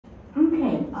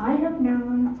I have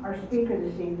known our speaker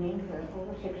this evening for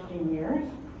over 16 years.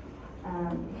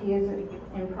 He is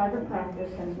in private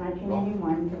practice since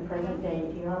 1981 to the present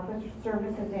day. He offers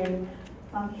services in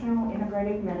functional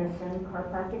integrative medicine,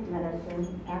 chiropractic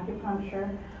medicine,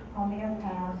 acupuncture,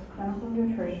 homeopath, clinical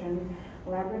nutrition,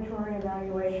 laboratory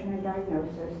evaluation and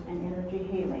diagnosis, and energy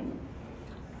healing.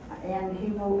 And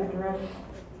he will address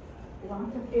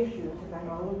lots of issues about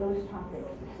all of those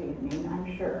topics this evening, I'm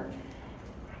sure.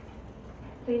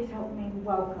 Please help me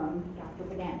welcome Dr.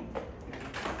 Badanek.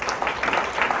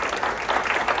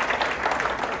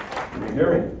 Can you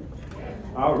hear me?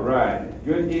 All right.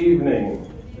 Good evening.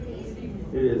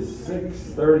 It is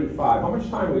 6:35. How much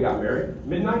time we got, Mary?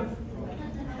 Midnight?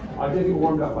 I did get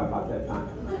warmed up by about that time.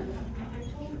 I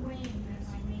told Wayne that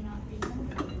I may not be home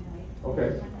tonight.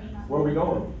 Okay. Where are we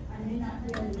going? I may not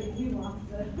be able to get you off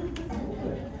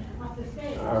the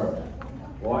stage. All right.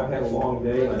 Well, I've had a long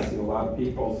day and I've seen a lot of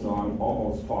people, so I'm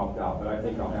almost talked out, but I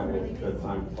think I'll have a little bit of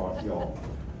time to talk to y'all.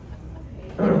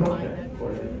 Okay.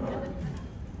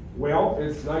 Well,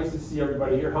 it's nice to see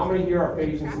everybody here. How many here are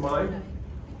patients of mine?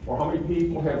 Or how many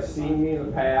people have seen me in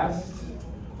the past?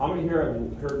 How many here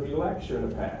have heard me lecture in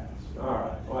the past? All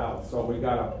right, well, so we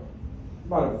got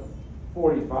about a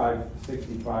 45,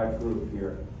 65 group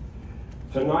here.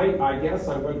 Tonight, I guess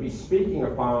I'm going to be speaking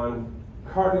upon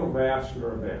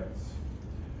cardiovascular events.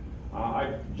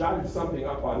 I jotted something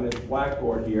up on this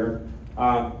blackboard here.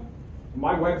 My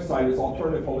website is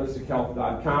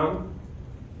alternativeholistichealth.com.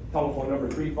 Telephone number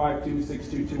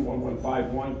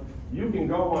 352-622-1151. You can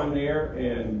go on there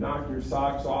and knock your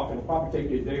socks off. It'll probably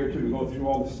take you a day or two to go through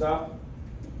all the stuff.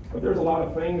 But there's a lot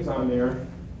of things on there,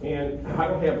 and I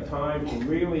don't have time to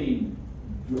really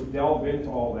delve into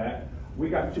all that. We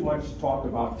got too much to talk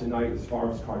about tonight as far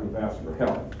as cardiovascular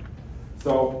health.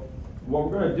 So what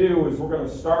we're going to do is we're going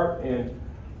to start and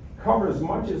cover as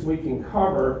much as we can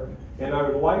cover, and I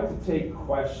would like to take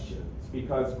questions,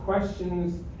 because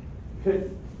questions fit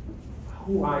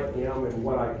who I am and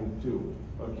what I can do,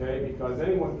 okay? Because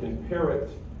anyone can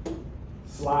parrot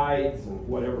slides and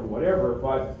whatever,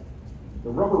 but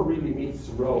the rubber really meets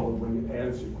the road when you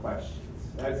answer questions.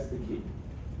 That's the key.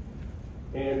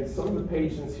 And some of the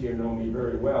patients here know me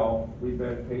very well. We've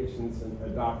been patients and a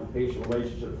doctor-patient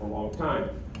relationship for a long time.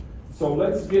 So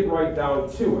let's get right down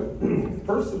to it.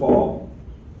 First of all,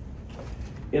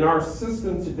 in our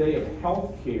system today of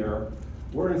healthcare,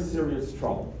 we're in serious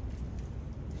trouble.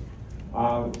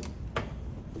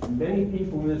 Many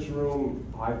people in this room,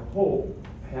 I hope,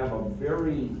 have a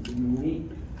very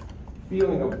unique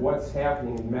feeling of what's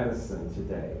happening in medicine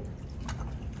today.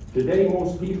 Today,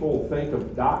 most people think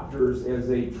of doctors as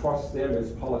they trust them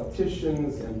as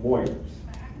politicians and lawyers,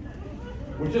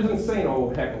 which isn't saying a whole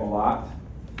heck of a lot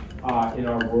in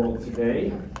our world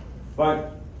today,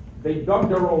 but they dug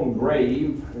their own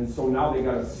grave, and so now they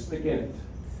got to stick in it.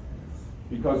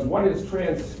 Because what has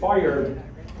transpired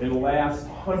in the last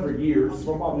 100 years,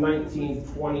 from about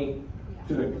 1920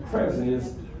 to the present,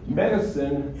 is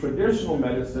medicine, traditional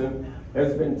medicine,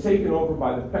 has been taken over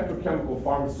by the petrochemical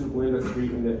pharmaceutical industry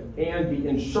and the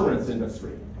insurance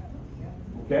industry.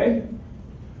 Okay?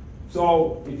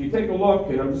 So if you take a look,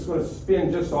 and I'm just going to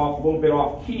spin just off a little bit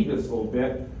off key just a little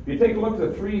bit. If you take a look at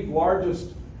the three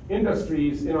largest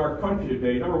industries in our country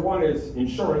today, number one is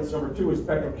insurance, number two is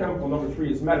petrochemical, number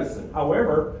three is medicine.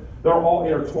 However, they're all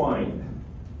intertwined.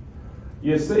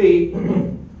 You see,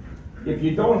 if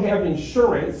you don't have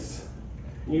insurance,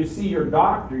 and you see your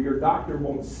doctor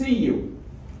won't see you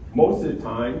most of the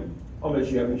time unless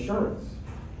you have insurance.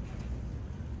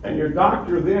 And your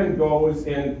doctor then goes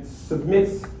and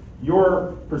submits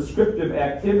your prescriptive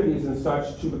activities and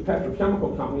such to the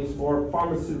petrochemical companies for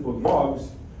pharmaceutical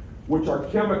drugs, which are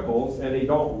chemicals and they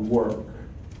don't work.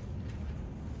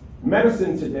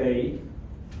 Medicine today,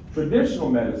 traditional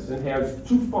medicine, has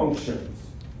two functions.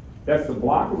 That's to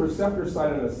block a receptor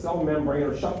site on a cell membrane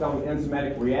or shut down an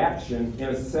enzymatic reaction in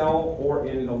a cell or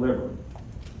in the liver.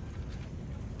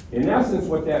 In essence,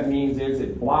 what that means is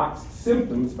it blocks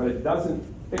symptoms, but it doesn't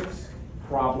fix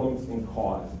problems and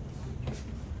causes.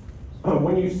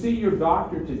 When you see your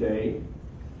doctor today,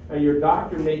 and your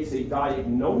doctor makes a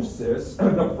diagnosis,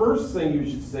 the first thing you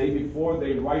should say before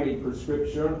they write a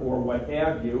prescription or what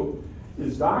have you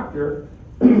is, "Doctor,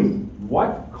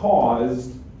 what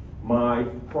caused my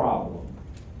problem?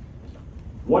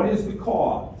 What is the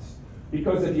cause?"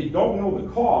 Because if you don't know the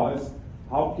cause,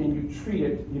 how can you treat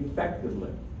it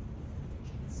effectively?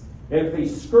 And if they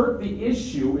skirt the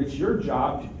issue, it's your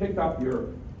job to pick up your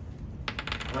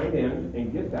hind end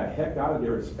and get that heck out of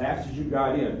there as fast as you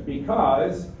got in.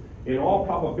 Because in all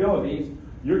probabilities,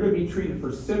 you're going to be treated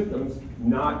for symptoms,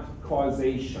 not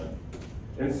causation.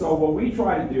 And so what we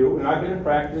try to do, and I've been in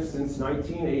practice since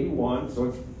 1981, so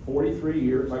it's 43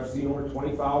 years. I've seen over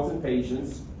 20,000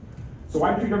 patients. So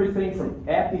I treat everything from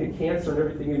acne to cancer and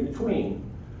everything in between.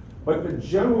 But the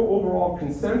general overall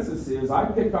consensus is I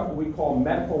pick up what we call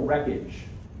medical wreckage.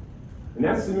 And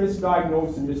that's the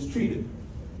misdiagnosed and mistreated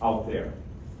out there.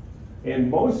 And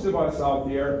most of us out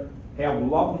there have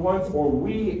loved ones, or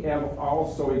we have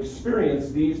also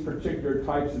experienced these particular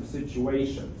types of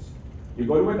situations. You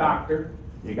go to a doctor,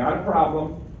 you got a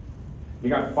problem, you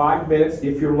got 5 minutes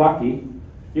if you're lucky.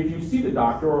 If you see the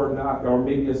doctor or not, or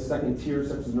maybe a second tier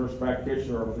such as a nurse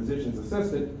practitioner or a physician's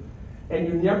assistant, and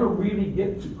you never really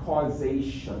get to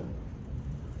causation.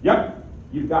 Yep,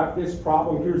 you've got this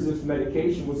problem, here's this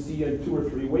medication, we'll see you in 2 or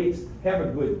 3 weeks, have a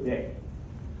good day.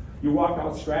 You walk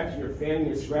out scratching your fanning,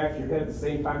 you're scratching your head at the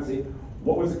same time saying,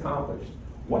 what was accomplished?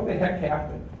 What the heck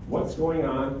happened? What's going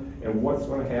on and what's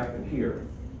going to happen here?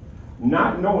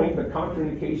 Not knowing the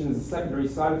contraindications and secondary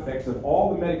side effects of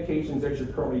all the medications that you're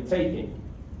currently taking.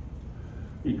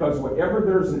 Because wherever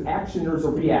there's an action, there's a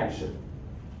reaction.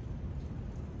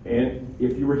 And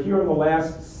if you were here in the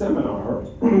last seminar,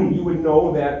 you would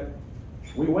know that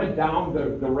we went down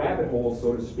the rabbit hole,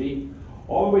 so to speak,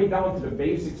 all the way down to the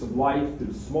basics of life, to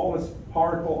the smallest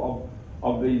particle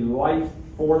of the life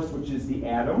force, which is the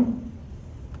atom.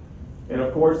 And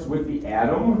of course, with the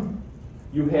atom,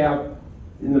 you have,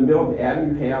 in the middle of the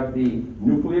atom, you have the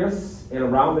nucleus, and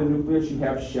around the nucleus you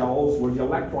have shells where the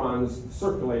electrons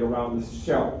circulate around the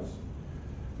shells.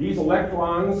 These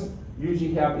electrons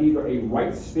usually have either a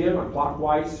right spin, a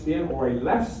clockwise spin, or a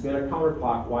left spin, a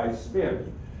counterclockwise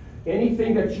spin.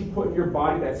 Anything that you put in your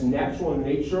body that's natural in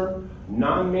nature,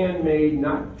 non-man-made,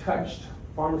 not touched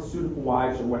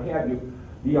pharmaceutical-wise or what have you,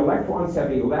 the electrons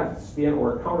have a left spin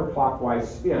or a counterclockwise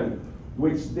spin,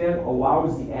 which then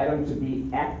allows the atom to be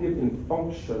active and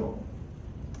functional.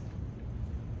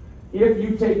 If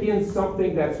you take in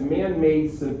something that's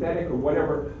man-made, synthetic, or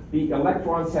whatever, the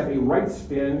electrons have a right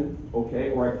spin,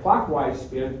 okay, or a clockwise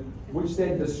spin, which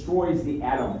then destroys the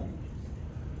atom.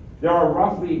 There are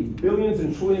roughly billions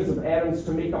and trillions of atoms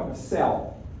to make up a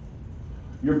cell.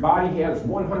 Your body has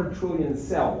 100 trillion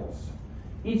cells.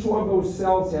 Each one of those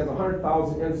cells has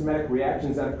 100,000 enzymatic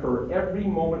reactions that occur every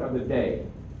moment of the day.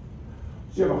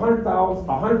 So you have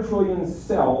 100 trillion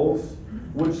cells,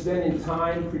 which then in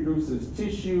time produces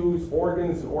tissues,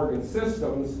 organs, and organ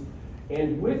systems.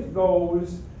 And with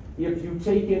those, if you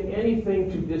take in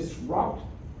anything to disrupt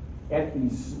at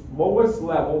the lowest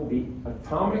level, the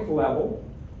atomic level,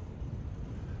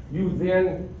 you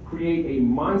then create a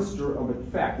monster of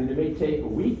effect. And it may take a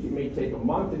week, it may take a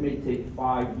month, it may take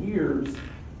 5 years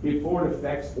before it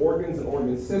affects organs and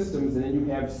organ systems. And then you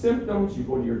have symptoms, you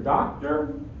go to your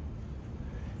doctor,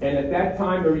 and at that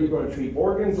time they're either going to treat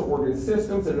organs or organ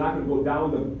systems. They're not going to go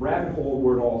down the rabbit hole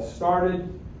where it all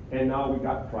started, and now we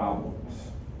got problems.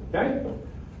 Okay?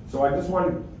 So I just want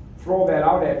to throw that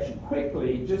out at you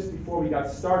quickly, just before we got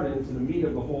started into the meat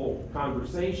of the whole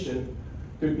conversation,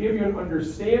 to give you an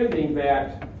understanding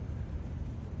that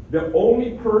the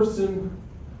only person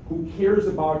who cares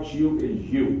about you is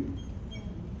you.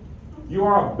 You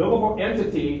are a billable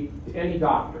entity to any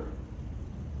doctor.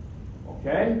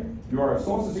 Okay? You are a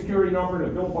social security number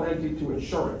and a billable entity to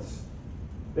insurance.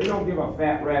 They don't give a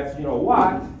fat rat's you know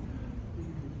what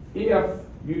if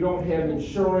you don't have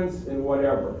insurance and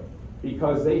whatever,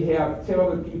 because they have 10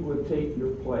 other people to take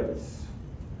your place.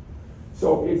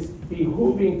 So it's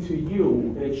behooving to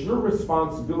you, and it's your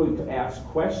responsibility to ask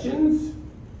questions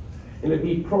and to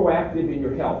be proactive in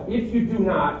your health. If you do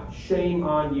not, shame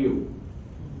on you.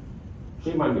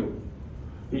 Shame on you.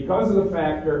 Because of the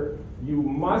factor, you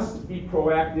must be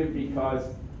proactive, because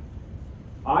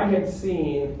I have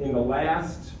seen in the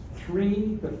last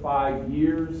 3 to 5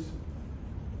 years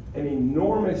an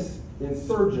enormous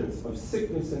insurgence of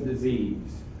sickness and disease.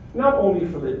 Not only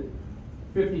for the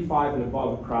 55 and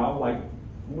above crowd, like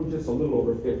we're just a little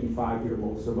over 55 here,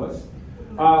 most of us,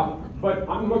 but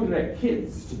I'm looking at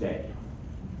kids today.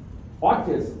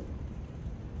 Autism,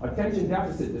 attention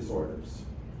deficit disorders,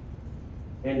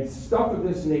 and stuff of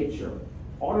this nature,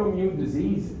 autoimmune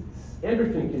diseases,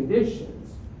 endocrine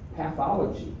conditions,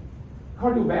 pathology,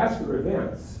 cardiovascular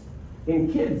events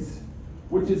in kids,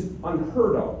 which is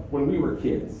unheard of when we were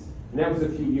kids. And that was a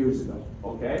few years ago,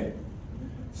 okay?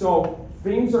 So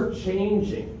things are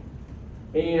changing.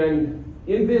 And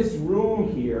in this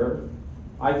room here,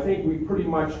 I think we pretty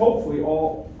much, hopefully,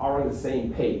 all are on the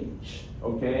same page,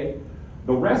 okay?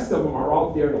 The rest of them are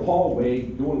out there in the hallway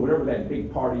doing whatever that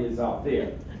big party is out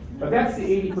there. But that's the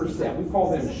 80%. We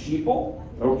call them sheeple,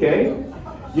 okay?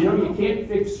 You know, you can't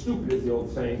fix stupid, as the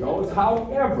old saying goes.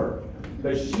 However,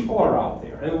 The sheeple are out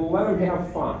there, and let them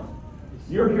have fun.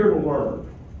 You're here to learn.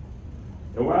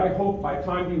 And what I hope by the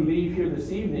time you leave here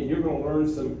this evening, you're going to learn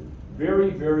some very,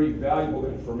 very valuable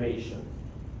information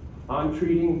on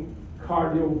treating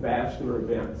cardiovascular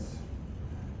events.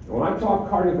 And when I talk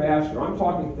cardiovascular, I'm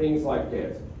talking things like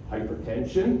this: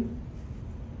 hypertension,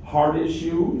 heart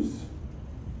issues,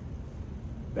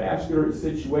 vascular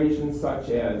situations such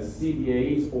as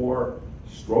CVAs or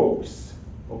strokes,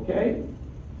 okay?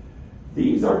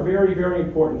 These are very, very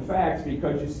important facts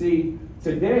because you see,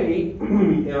 today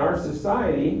in our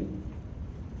society,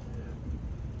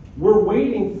 we're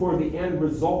waiting for the end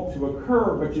result to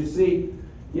occur, but you see,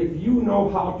 if you know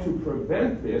how to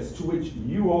prevent this, to which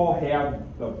you all have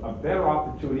a better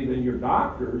opportunity than your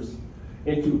doctors,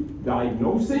 into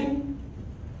diagnosing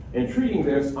and treating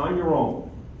this on your own.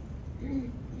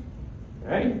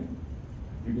 Okay?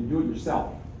 You can do it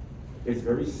yourself. It's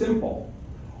very simple.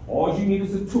 All you need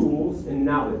is the tools and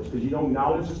knowledge, because you know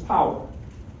knowledge is power.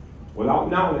 Without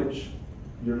knowledge,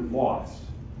 you're lost.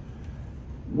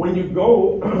 When you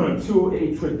go to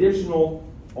a traditional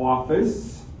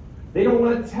office, they don't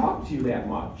want to talk to you that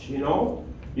much, you know?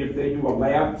 If they do a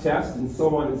lab test and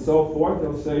so on and so forth,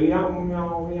 they'll say, yeah,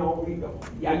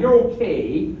 you're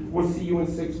okay, we'll see you in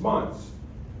 6 months.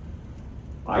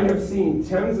 I have seen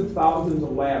tens of thousands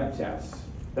of lab tests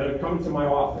that have come to my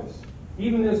office,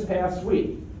 even this past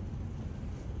week,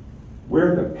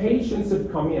 where the patients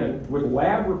have come in with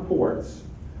lab reports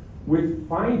with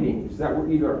findings that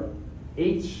were either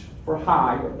H for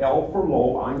high or L for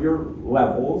low on your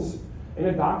levels, and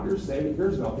the doctors say,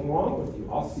 there's nothing wrong with you.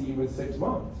 I'll see you in 6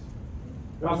 months.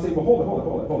 And I'll say, well,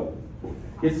 hold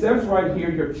it. It says right here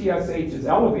your TSH is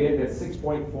elevated at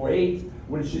 6.48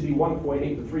 when it should be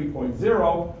 1.8 to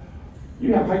 3.0.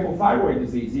 You have hypothyroid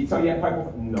disease. Did he tell you have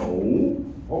hypothyroid? No.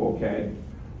 Oh, okay.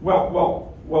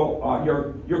 Well,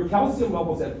 your calcium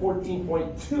level's at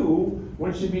 14.2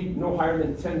 when it should be no higher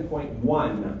than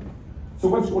 10.1. So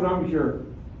what's going on with your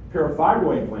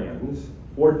parathyroid glands?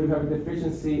 Or do you have a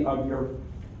deficiency of your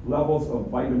levels of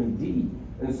vitamin D,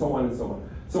 and so on and so on.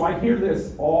 So I hear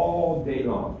this all day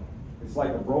long. It's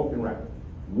like a broken record.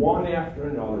 One after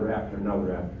another, after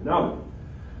another, after another.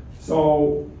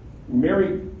 So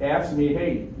Mary asked me,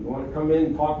 hey, you want to come in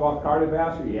and talk about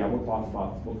cardiovascular? Yeah, we'll talk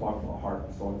about heart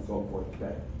and so on and so forth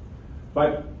today.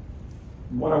 But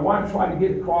what I want to try to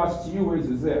get across to you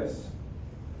is this.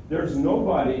 There's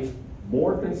nobody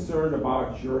more concerned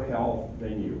about your health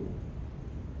than you.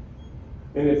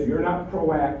 And if you're not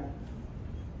proactive,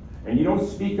 and you don't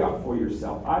speak up for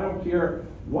yourself, I don't care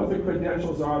what the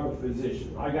credentials are of a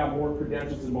physician. I got more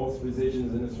credentials than most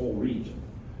physicians in this whole region.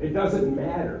 It doesn't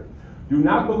matter. Do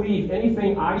not believe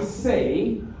anything I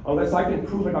say unless I can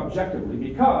prove it objectively,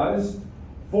 because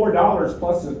 $4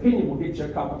 plus an opinion will get you a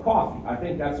cup of coffee. I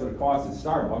think that's what it costs at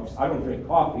Starbucks. I don't drink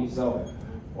coffee, so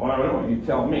well, I don't know, you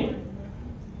tell me.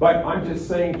 But I'm just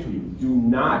saying to you, do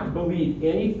not believe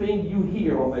anything you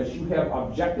hear unless you have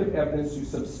objective evidence to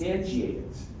substantiate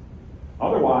it.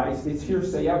 Otherwise, it's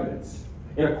hearsay evidence.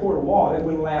 In a court of law, that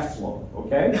wouldn't last long,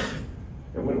 okay?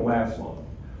 It wouldn't last long.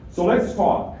 So let's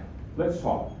talk. Let's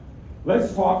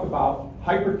talk about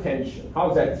hypertension.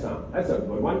 How's that sound? That's a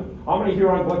good one. How many here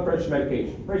are on blood pressure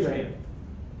medication? Raise your hand.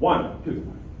 1,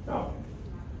 2. No.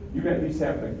 You at least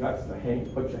have the guts to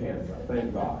put your hands up.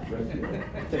 Thank God.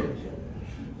 Take it.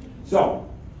 So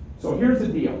here's the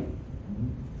deal.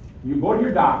 You go to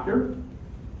your doctor,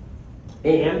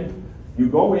 and you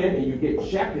go in and you get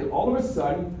checked, and all of a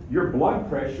sudden, your blood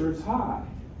pressure is high.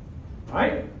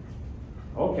 Right?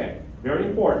 Okay, very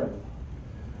important.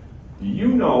 Do you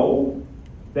know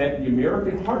that the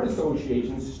American Heart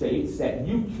Association states that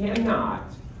you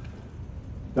cannot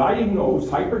diagnose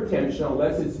hypertension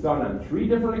unless it's done on 3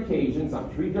 different occasions, on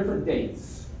 3 different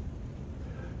dates?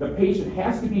 The patient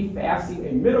has to be fasting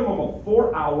a minimum of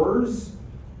 4 hours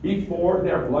before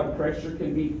their blood pressure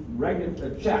can be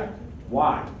checked.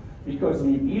 Why? Because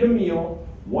when you eat a meal,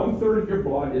 1/3 of your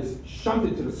blood is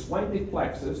shunted to the splenic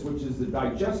plexus, which is the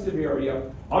digestive area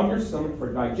of your stomach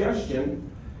for digestion,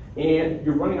 and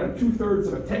you're running on 2/3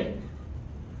 of a tank.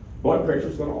 Blood pressure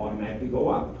is going to automatically go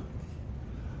up.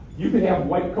 You could have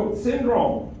white coat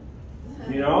syndrome.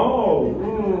 You know,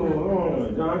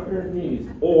 doctor needs.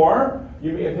 Or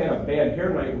you may have had a bad hair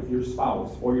night with your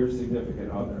spouse or your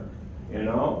significant other, you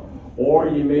know. Or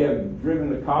you may have driven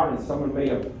the car and someone may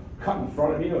have cut in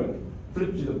front of you and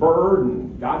flipped you the bird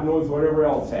and God knows whatever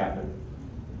else happened.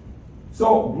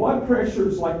 So blood pressure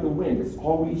is like the wind. It's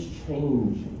always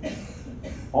changing.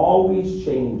 Always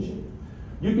changing.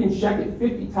 You can check it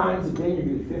 50 times a day and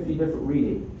you get 50 different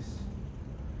readings.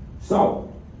 So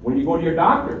when you go to your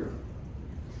doctor,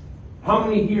 How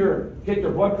many here get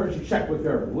their blood pressure checked with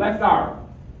their left arm?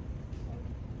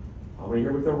 How many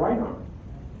here with their right arm?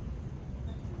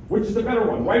 Which is the better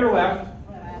one, right or left?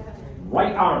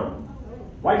 Right arm.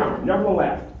 Right arm, never the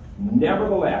left. Never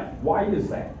the left. Why is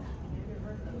that?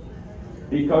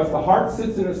 Because the heart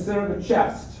sits in the center of the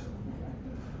chest.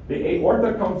 The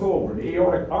aorta comes over. The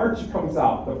aortic arch comes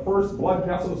out. The first blood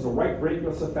vessel is the right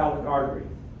brachiocephalic artery.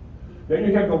 Then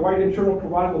you have the right internal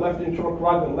carotid, the left internal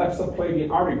carotid, and the left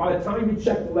subclavian artery. By the time you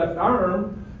check the left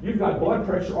arm, you've got blood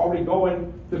pressure already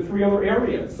going to 3 other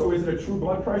areas. So is it a true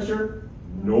blood pressure?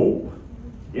 Nope,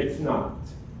 it's not.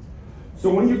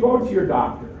 So when you go to your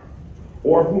doctor,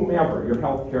 or whomever, your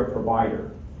healthcare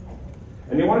provider,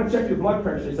 and they want to check your blood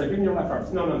pressure, they say, give me your left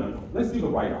arm. No, no, no, no. Let's do the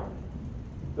right arm.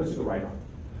 Let's do the right arm.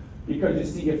 Because you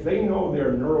see, if they know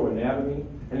their neuroanatomy,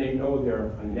 and they know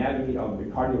their anatomy of the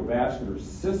cardiovascular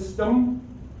system,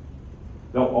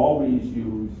 they'll always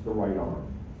use the right arm.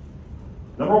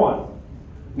 Number one.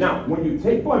 Now, when you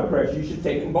take blood pressure, you should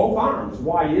take it in both arms.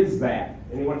 Why is that?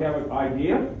 Anyone have an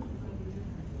idea?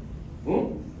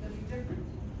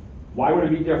 Why would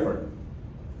it be different?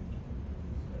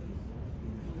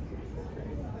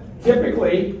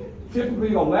 Typically,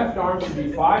 the left arm should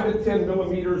be 5 to 10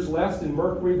 millimeters less in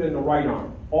mercury than the right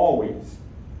arm, always,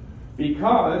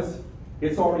 because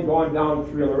it's already gone down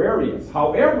 3 other areas.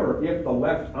 However, if the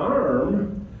left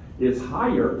arm is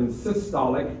higher in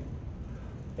systolic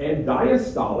and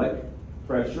diastolic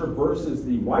pressure versus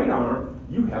the right arm,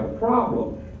 you have a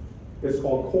problem. It's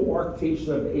called coarctation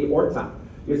of the aorta.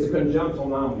 It's a congenital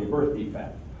anomaly, a birth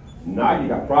defect. Now you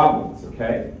got problems,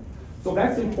 okay? So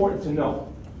that's important to know.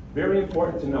 Very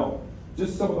important to know.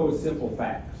 Just some of those simple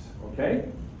facts, okay?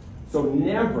 So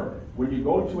never, when you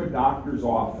go to a doctor's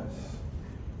office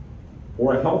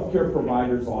or a healthcare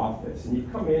provider's office, and you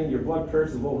come in, your blood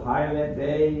pressure's a little high on that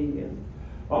day, and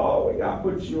oh, we got to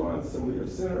put you on some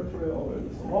lisinopril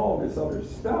and some all this other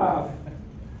stuff,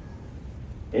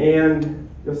 and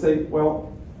you'll say,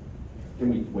 well, can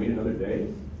we wait another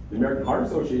day? The American Heart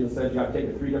Association says you got to take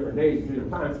it 3 different days, 3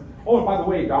 different times. Oh, and by the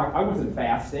way, doc, I wasn't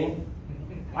fasting.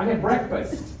 I had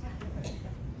breakfast.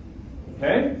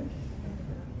 Okay?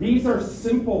 These are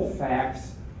simple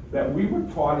facts that we were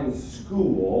taught in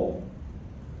school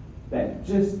that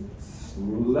just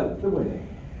slipped away,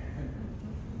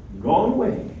 gone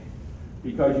away.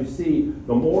 Because you see,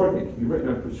 the more that can be written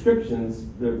on prescriptions,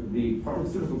 the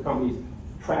pharmaceutical companies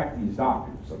track these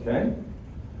doctors, okay?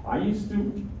 I used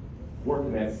to work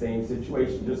in that same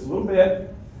situation just a little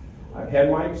bit. I've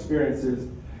had my experiences,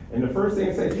 and the first thing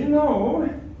I said, you know,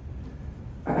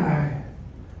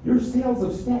 your sales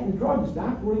of statin drugs,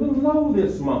 doc, were a little low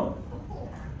this month.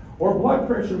 Or blood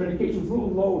pressure medication was a little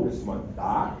low this month,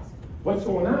 doc. What's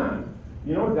going on?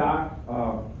 You know, doc,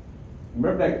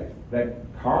 remember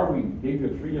that car we gave you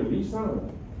a 3-year lease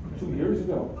on 2 years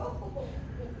ago?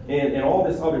 And all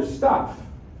this other stuff.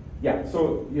 Yeah,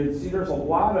 so you see there's a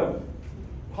lot of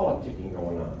politicking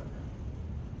going on.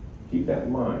 Keep that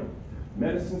in mind.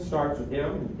 Medicine starts with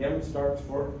M, and M starts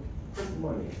for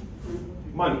money.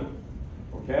 Money,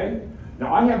 okay?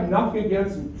 Now, I have nothing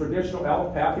against traditional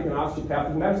allopathic and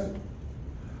osteopathic medicine.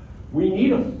 We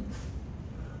need them.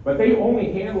 But they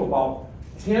only handle about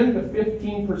 10 to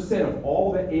 15% of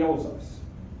all that ails us.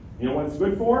 You know what it's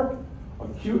good for?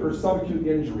 Acute or subacute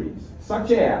injuries,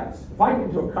 such as, if I get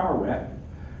into a car wreck,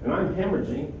 and I'm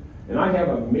hemorrhaging, and I have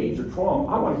a major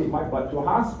trauma, I want to get my butt to a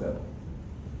hospital.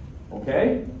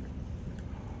 Okay?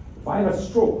 If I have a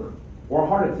stroke or a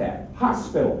heart attack,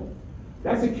 hospital.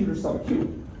 That's acute or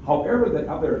subacute. However,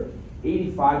 the other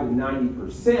 85 to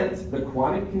 90%, the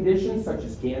chronic conditions such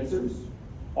as cancers,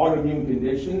 autoimmune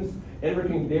conditions,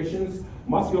 endocrine conditions,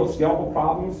 musculoskeletal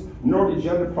problems,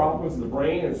 neurodegenerative problems of the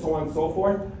brain, and so on and so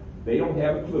forth, they don't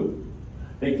have a clue.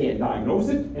 They can't diagnose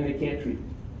it, and they can't treat it.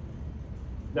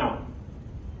 Now,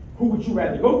 who would you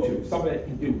rather go to? Somebody that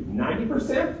can do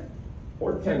 90%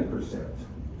 or 10%?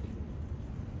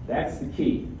 That's the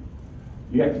key.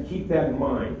 You have to keep that in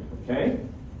mind, okay?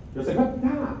 You'll say, but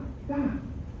Doc,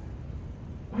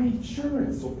 my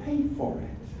insurance will pay for it.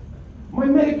 My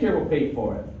Medicare will pay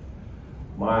for it.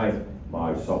 My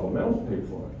supplementals will pay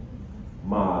for it.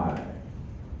 My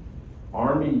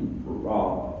Army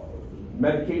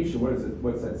medication, what is it?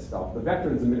 What's that stuff? The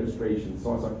Veterans Administration, so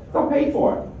on and so on. They'll pay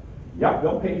for it. Yep,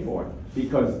 they'll pay for it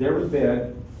because they're in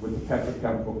bed with the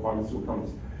petrochemical pharmaceutical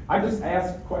companies. I just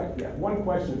asked one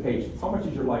question to patients. How much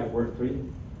is your life worth to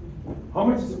you? How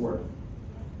much is it worth?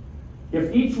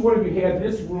 If each one of you had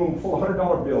this room full of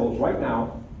 $100 bills right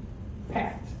now,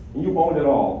 packed, and you owned it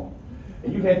all,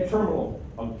 and you had terminal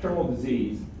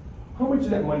disease, how much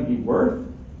would that money be worth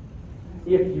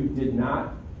if you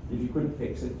couldn't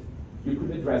fix it? You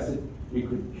couldn't address it. You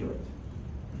couldn't cure it.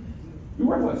 You're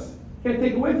worthless. Can't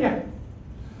take it with you.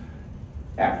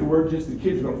 Afterwards, just the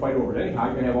kids are going to fight over it anyhow.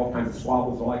 You're going to have all kinds of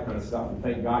squabbles, all that kind of stuff. And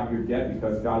thank God you're dead,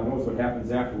 because God knows what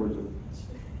happens afterwards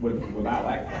with that.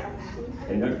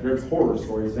 And there's horror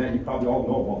stories then. You probably all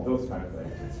know about those kind of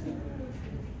things.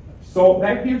 So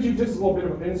that gives you just a little bit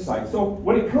of insight. So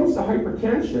when it comes to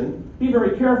hypertension, be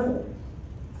very careful.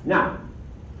 Now,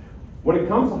 when it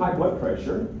comes to high blood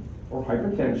pressure or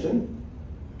hypertension,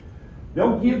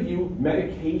 they'll give you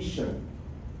medication.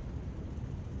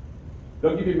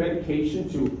 They'll give you medication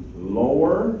to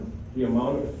lower the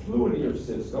amount of fluid in your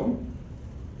system,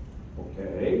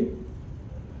 okay?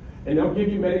 And they'll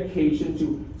give you medication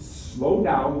to slow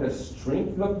down the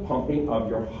strength of the pumping of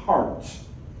your heart.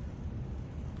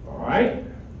 All right?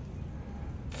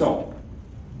 So,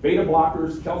 beta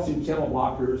blockers, calcium channel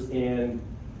blockers, and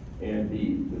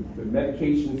the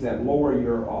medications that lower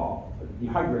your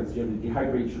dehydrants, that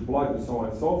dehydrate your blood and so on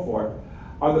and so forth,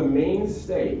 are the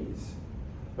mainstays.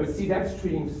 But see, that's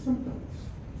treating symptoms.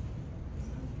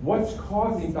 What's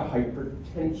causing the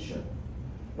hypertension?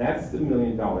 That's the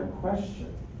million-dollar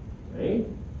question, right?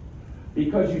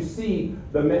 Because you see,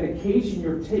 the medication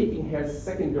you're taking has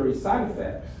secondary side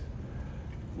effects.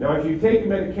 Now, if you take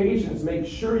medications, make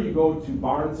sure you go to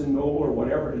Barnes & Noble or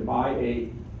whatever and buy a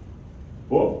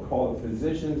book called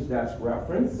Physician's Desk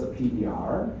Reference, a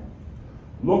PDR.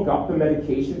 Look up the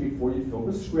medication before you fill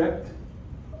the script.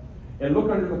 And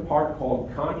look under the part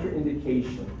called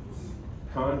contraindications.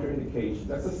 Contraindications,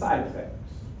 that's the side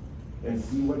effects. And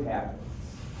see what happens.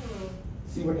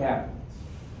 See what happens.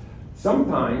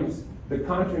 Sometimes the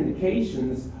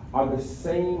contraindications are the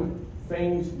same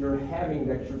things you're having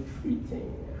that you're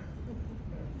treating.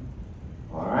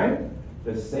 All right?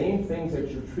 The same things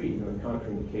that you're treating are the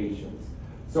contraindications.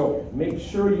 So make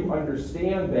sure you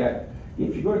understand that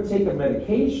if you're going to take a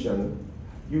medication,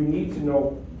 you need to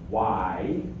know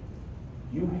why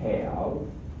you have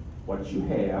what you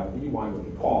have, and you want to know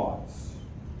the cause.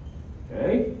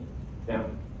 Okay? Now,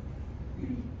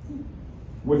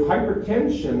 with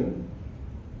hypertension,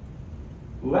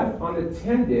 left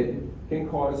unattended can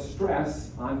cause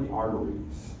stress on the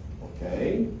arteries.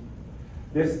 Okay?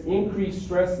 This increased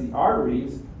stress of the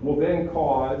arteries will then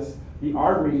cause the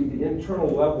artery, the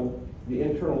internal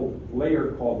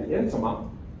layer called the intima,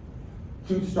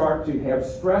 to start to have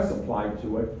stress applied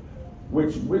to it,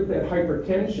 which with that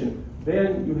hypertension,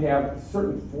 then you have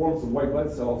certain forms of white blood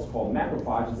cells called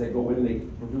macrophages that go in and they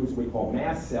produce what we call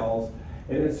mast cells,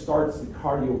 and it starts the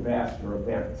cardiovascular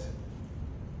event.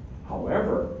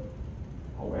 However,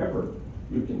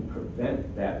 you can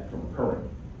prevent that from occurring.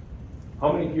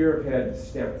 How many here have had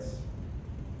stents?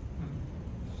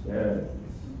 Stents.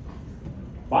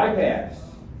 Bypass.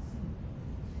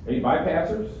 Any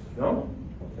bypassers? No?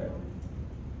 Okay.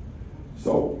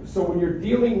 So when you're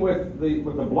dealing with the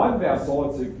blood vessel,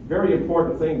 it's a very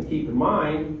important thing to keep in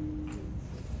mind.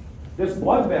 This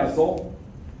blood vessel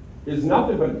is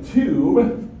nothing but a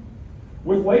tube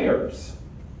with layers.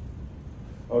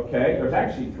 Okay, there's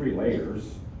actually 3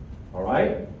 layers. All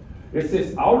right? It's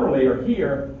this outer layer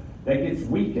here that gets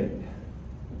weakened.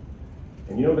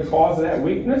 And you know the cause of that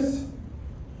weakness?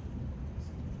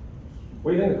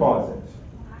 What do you think the cause is?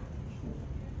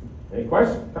 Any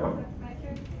questions? Come on.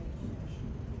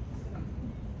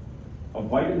 A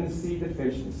vitamin C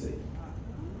deficiency.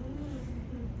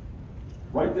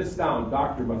 Write this down.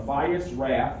 Dr. Matthias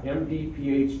Rath, MD,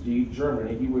 PhD,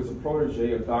 Germany. He was a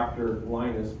protege of Dr.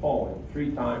 Linus Pauling,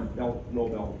 3-time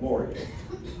Nobel laureate.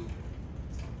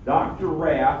 Dr.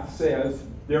 Rath says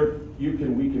we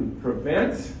can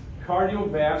prevent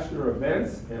cardiovascular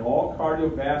events and all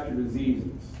cardiovascular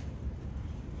diseases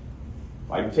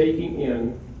by taking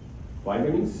in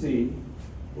vitamin C,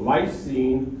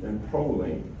 lysine, and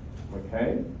proline.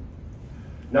 Okay?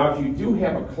 Now, if you do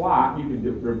have a clot, you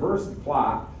can reverse the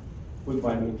clot with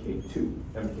vitamin K2,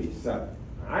 MK7.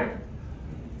 All right?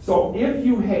 So if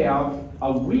you have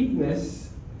a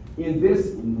weakness in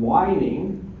this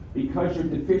lining because you're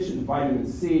deficient in vitamin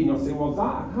C, and you'll say, well,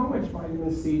 Doc, how much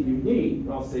vitamin C do you need?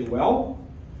 And I'll say, well,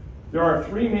 there are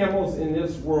 3 mammals in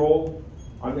this world,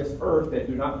 on this earth, that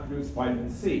do not produce vitamin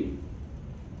C.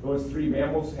 Those 3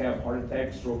 mammals have heart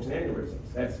attacks, strokes, and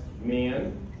aneurysms. That's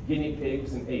man, guinea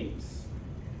pigs, and apes.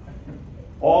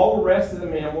 All the rest of the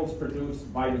mammals produce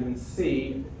vitamin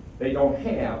C. They don't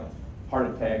have heart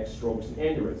attacks, strokes, and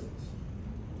aneurysms.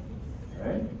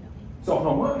 Okay? So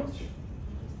how much?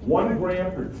 1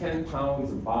 gram per 10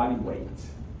 pounds of body weight.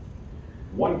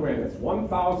 1 gram, that's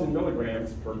 1,000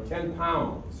 milligrams per 10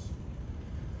 pounds.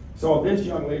 So this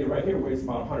young lady right here weighs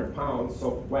about 100 pounds,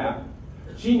 so wet.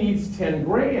 She needs 10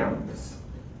 grams.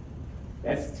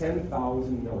 That's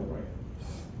 10,000 milligrams.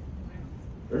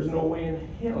 There's no way in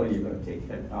hell you're going to take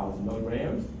 10,000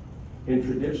 milligrams in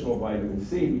traditional vitamin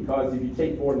C, because if you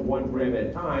take more than 1 gram at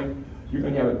a time, you're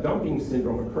going to have a dumping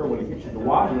syndrome occur when it hits your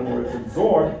duodenum where it's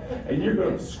absorbed, and you're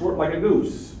going to squirt like a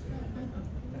goose.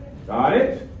 Got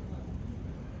it?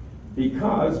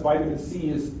 Because vitamin C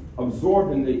is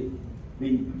absorbed in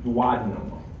the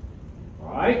duodenum.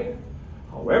 All right?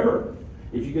 However,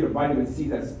 if you get a vitamin C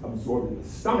that's absorbed in the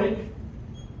stomach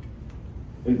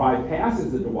and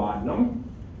bypasses the duodenum,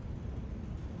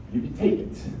 you can take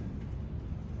it.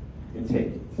 You can take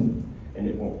it, and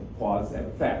it won't cause that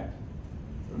effect.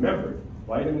 Remember,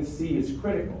 vitamin C is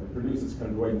critical. It produces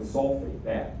chondroitin sulfate,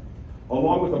 that.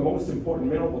 Along with the most important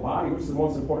mineral in the body. Which is the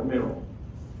most important mineral?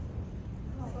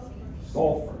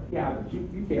 Sulfur. Yeah, but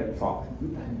you can't talk.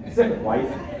 Second wife.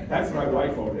 That's my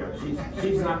wife over there.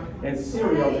 She's not. And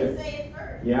cereal is.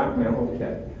 Yeah,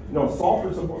 okay. No, sulfur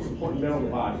is the most important mineral in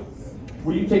the body.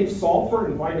 When you take sulfur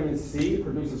and vitamin C, it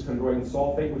produces chondroitin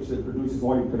sulfate, which then produces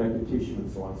all your connective tissue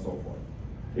and so on and so forth.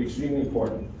 Extremely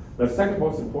important. The second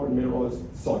most important mineral is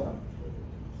silica.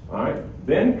 All right.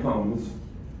 Then comes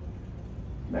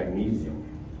magnesium.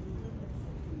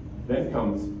 Then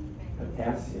comes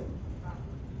potassium.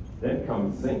 Then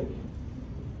comes zinc.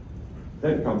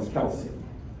 Then comes calcium.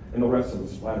 And the rest of it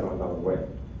is splattered on down the way.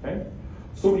 Okay?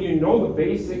 So when you know the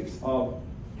basics of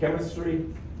chemistry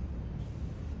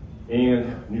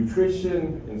and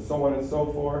nutrition and so on and so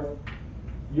forth,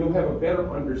 you'll have a better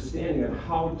understanding of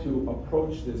how to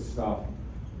approach this stuff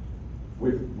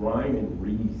with rhyme and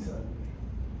reason.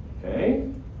 Okay?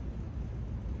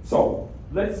 So,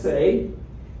 let's say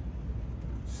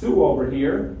Sue over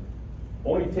here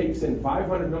only takes in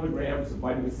 500 milligrams of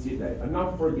vitamin C a day,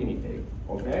 enough for a guinea pig,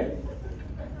 okay?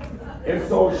 And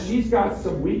so she's got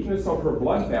some weakness of her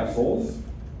blood vessels.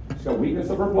 She's got weakness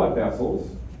of her blood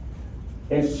vessels.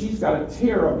 And she's got a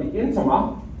tear of the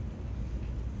intima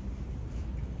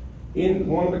in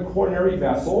one of the coronary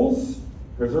vessels,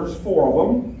 because there's 4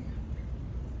 of them.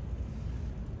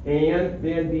 And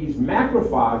then these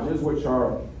macrophages, which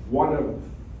are one of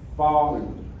 5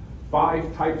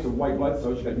 types of white blood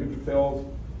cells. You've got neutrophils,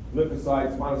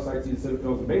 lymphocytes, monocytes,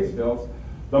 eosinophils, and basophils.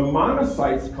 The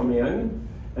monocytes come in,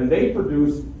 and they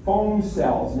produce foam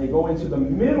cells, and they go into the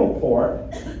middle port,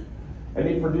 and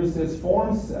they produce this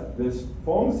foam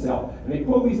cell, and they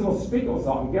pull these little spicules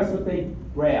out, and guess what they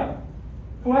grab?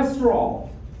 Cholesterol.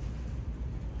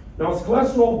 Now, is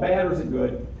cholesterol bad or is it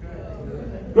good?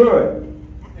 Good.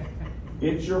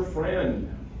 It's your friend.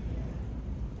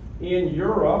 In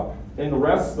Europe and the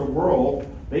rest of the world,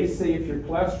 they say if your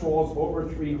cholesterol is over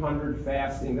 300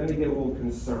 fasting, then they get a little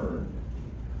concerned.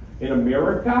 In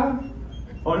America,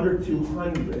 under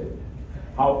 200.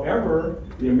 However,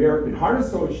 the American Heart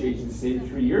Association stated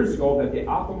 3 years ago that the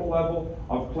optimal level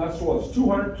of cholesterol is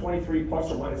 223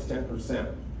 plus or minus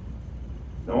 10%.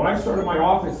 Now, when I started my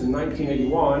office in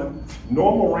 1981,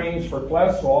 normal range for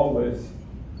cholesterol was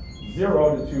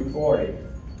 0 to 240.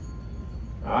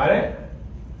 Got it?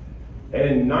 And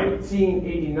in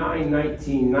 1989,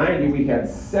 1990, we had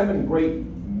 7 great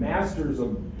masters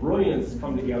of brilliance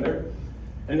come together,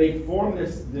 and they formed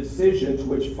this decision, to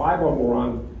which 5 of them were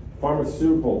on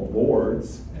pharmaceutical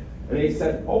boards, and they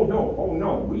said, oh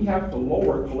no, we have to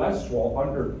lower cholesterol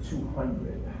under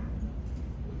 200.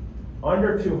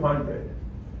 Under 200.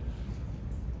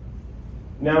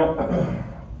 Now,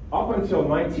 up until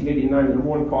 1989, the number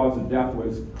 1 cause of death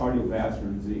was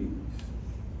cardiovascular disease.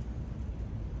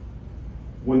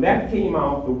 When that came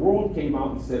out, the world came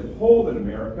out and said, hold it,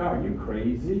 America, are you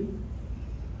crazy?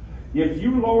 If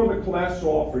you lower the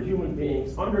cholesterol for human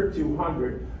beings under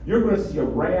 200, you're going to see a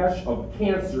rash of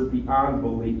cancer beyond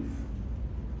belief.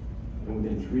 And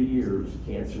within 3 years,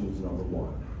 cancer was number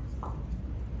 1.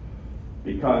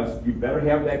 Because you better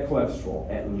have that cholesterol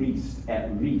at least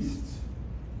 200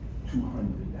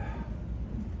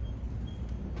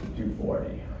 to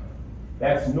 240.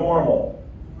 That's normal.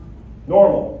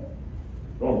 Normal.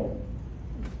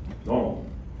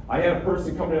 I had a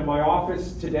person come into my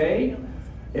office today,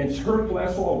 and her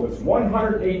cholesterol was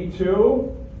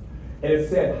 182, and it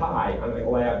said high on the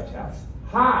lab test.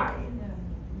 High.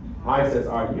 I says,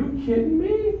 are you kidding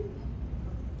me?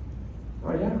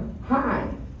 Oh yeah, high.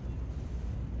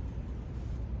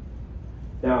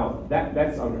 Now,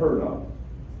 that's unheard of.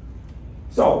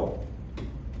 So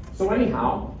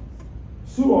anyhow,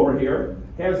 Sue over here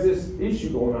has this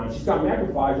issue going on. She's got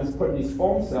macrophages putting these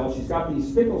foam cells. She's got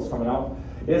these spicules coming out.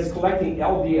 And it's collecting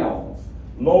LDLs,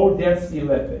 low-density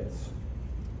lipids.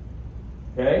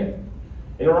 Okay? And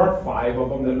there are 5 of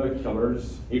them that are the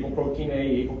killers. Apoprotein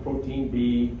A, apoprotein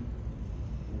B.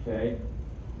 Okay?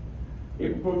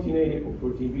 Apoprotein A and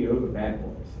apoprotein B, those are the bad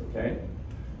boys, okay?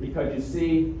 Because you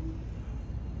see,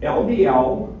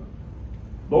 LDL,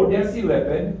 low density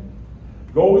lipid,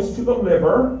 goes to the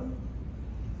liver,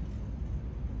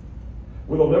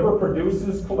 where the liver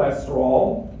produces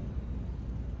cholesterol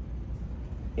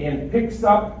and picks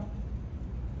up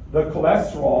the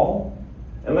cholesterol.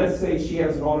 And let's say she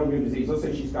has an autoimmune disease. Let's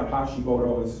say she's got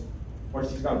Hashimoto's, or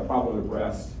she's got a problem with her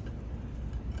breast.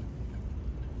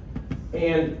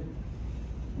 And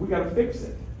we got to fix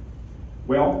it.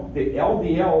 Well, the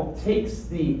LDL takes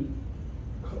the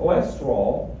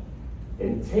cholesterol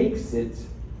and takes it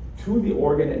to the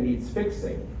organ that needs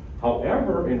fixing.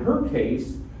 However, in her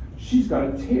case, she's got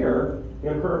a tear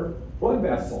in her blood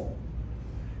vessel.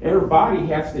 And her body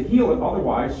has to heal it,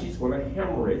 otherwise she's going to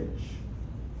hemorrhage.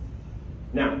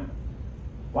 Now,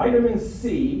 vitamin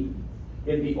C,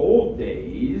 in the old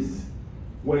days,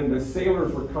 when the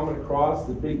sailors were coming across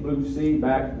the big blue sea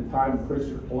back at the time of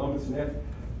Christopher Columbus and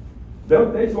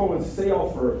that, they'd go and sail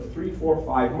for 3, 4,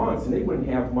 5 months, and they wouldn't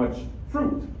have much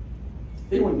fruit.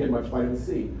 They wouldn't get much vitamin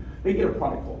C. They get a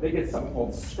product called, they get something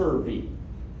called scurvy.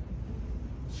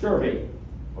 Scurvy,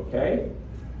 okay?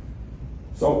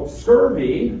 So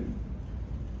scurvy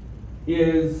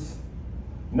is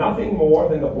nothing more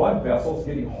than the blood vessels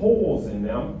getting holes in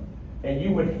them, and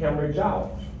you would hemorrhage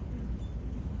out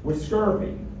with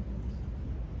scurvy.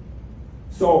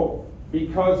 So,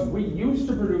 because we used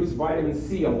to produce vitamin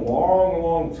C a long,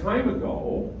 long time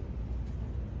ago,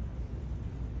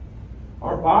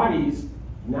 our bodies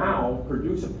now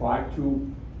produce a product to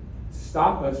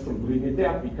stop us from bleeding to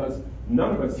death, because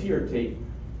none of us here take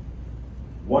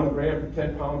 1 gram per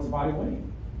 10 pounds of body weight.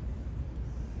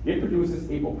 It produces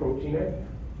apoprotein A.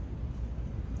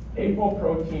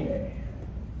 Apoprotein A.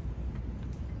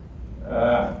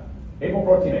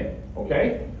 Apoprotein A,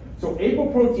 okay? So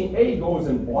apoprotein A goes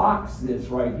and blocks this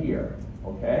right here,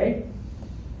 okay?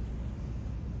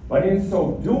 But in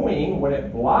so doing, when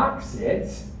it blocks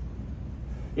it,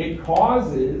 it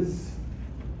causes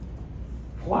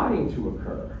clotting to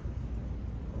occur,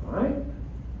 all right?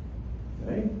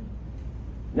 Okay?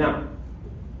 Now,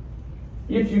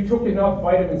 if you took enough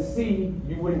vitamin C,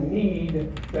 you wouldn't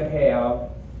need to have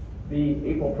the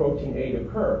apoprotein A to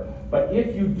occur. But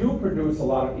if you do produce a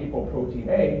lot of apoprotein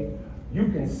A, you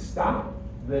can stop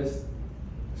this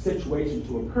situation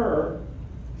to occur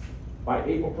by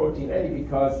apoprotein A,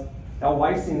 because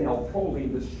L-lysine and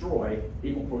L-proline destroy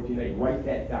apoprotein A. Write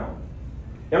that down.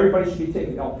 Everybody should be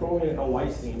taking L-proline and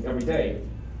L-lysine every day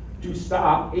to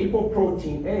stop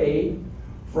apoprotein A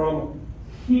from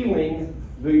healing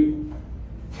the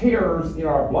tears in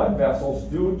our blood vessels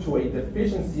due to a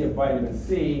deficiency of vitamin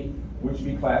C, which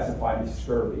we classified as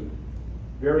scurvy.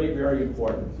 Very, very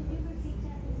important.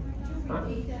 Huh?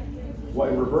 What,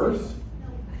 in reverse?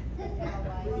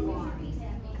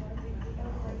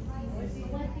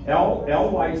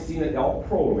 L-lysine and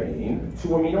L-proline, 2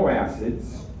 amino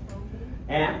acids,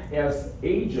 act as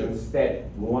agents that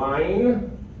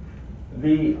line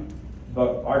the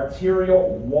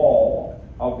arterial wall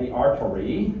of the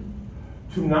artery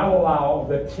to not allow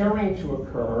the tearing to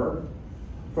occur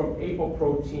from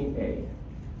apoprotein A.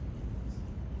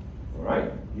 All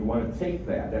right? You want to take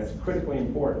that. That's critically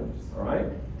important. All right?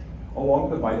 Along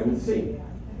with the vitamin C.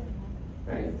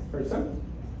 Okay? It's very simple.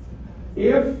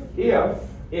 If,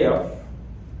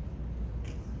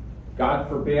 God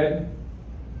forbid,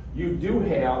 you do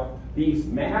have these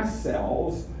mast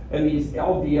cells and these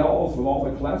LDLs with all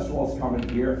the cholesterols coming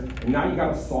here, and now you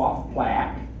got a soft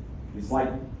plaque. It's like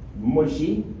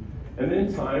mushy. And then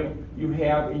in time, you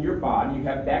have in your body, you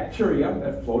have bacteria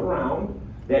that float around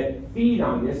that feed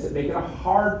on this, that make it a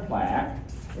hard plaque,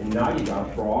 and now you got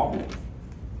a problem.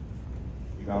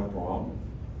 You got a problem.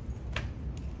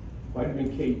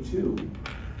 Vitamin K2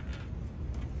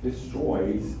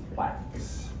 destroys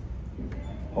plaques.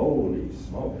 Holy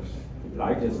smokes. Did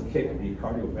I just kick the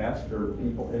cardiovascular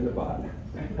people in the butt?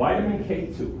 Vitamin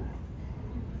K2.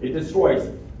 It destroys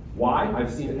it. Why?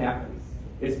 I've seen it happen.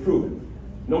 It's proven.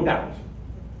 No doubt.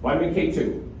 Vitamin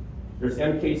K2. There's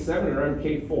MK7 or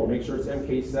MK4. Make sure it's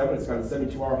MK7. It's got a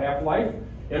 72-hour half-life.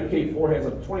 MK4 has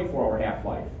a 24-hour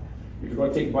half-life. If you're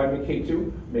going to take vitamin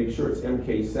K2, make sure it's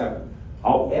MK7.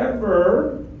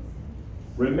 However,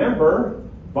 remember,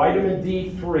 vitamin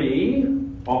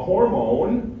D3, a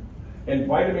hormone, and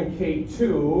vitamin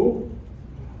K2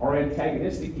 are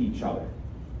antagonistic to each other.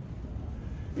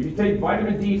 If you take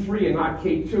vitamin D3 and not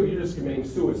K2, you're just committing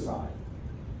suicide.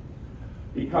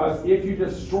 Because if you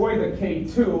destroy the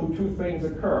K2, 2 things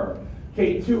occur.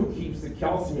 K2 keeps the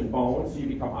calcium in bones, so you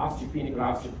become osteopenic and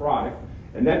osteoporotic,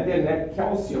 and then that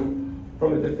calcium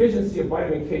from the deficiency of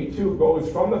vitamin K2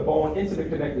 goes from the bone into the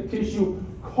connective tissue,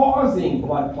 causing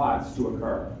blood clots to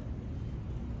occur.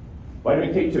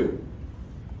 Vitamin K2.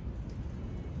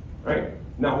 Right?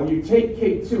 Now, when you take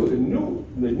K2, the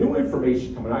new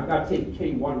information coming, I've got to take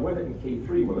K1 with it and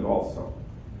K3 with it also.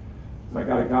 So I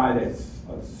got a guy that's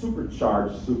a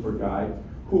supercharged super guy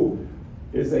who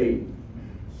is a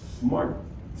smart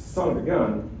son of a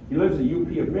gun. He lives in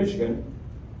UP of Michigan,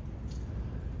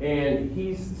 and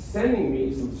he's sending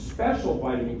me some special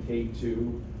vitamin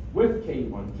K2 with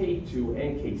K1, K2,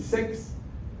 and K6.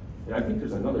 And I think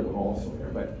there's another one also there,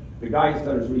 but the guy's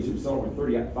done his research, done over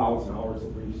 30,000 hours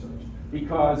of research.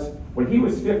 Because when he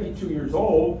was 52 years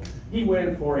old, he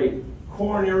went for a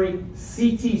coronary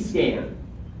CT scan.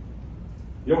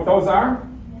 You know what those are?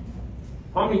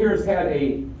 How many here has had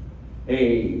a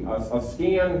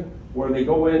scan where they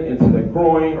go into the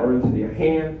groin or into the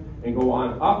hand and go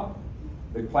on up?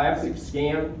 The classic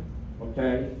scan,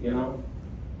 okay, you know?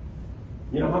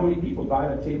 You know how many people die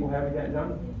at a table having that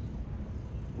done?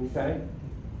 Okay?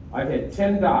 I've had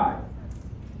 10 die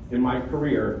in my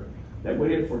career that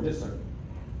went in for just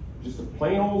a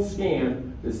plain old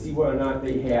scan to see whether or not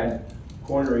they had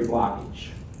coronary blockage.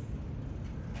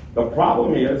 The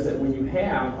problem is that when you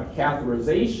have a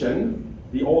catheterization,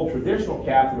 the old traditional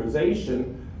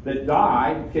catheterization, the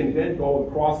dye can then go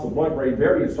across the blood-brain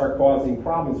barrier and start causing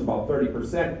problems. About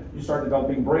 30%. You start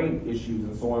developing brain issues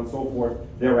and so on and so forth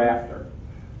thereafter.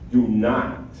 Do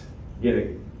not get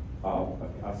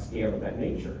a scan of that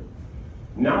nature.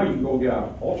 Now you can go get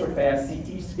an ultra-fast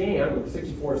CT scan with a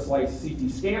 64-slice CT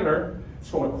scanner.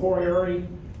 It's called a coronary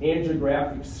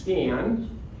angiographic scan.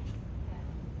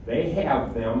 They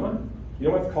have them. You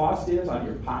know what the cost is out of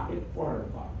your pocket? $400.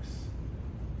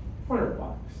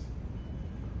 $400.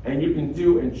 And you can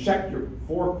do and check your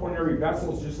 4 coronary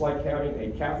vessels just like having a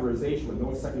catheterization with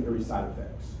no secondary side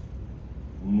effects.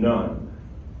 None.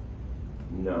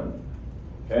 None.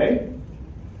 Okay?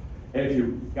 And if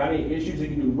you've got any issues, you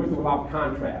can do with or without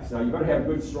contrast. Now, you've got to have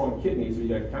good, strong kidneys when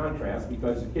you get contrast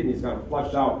because the kidney's got to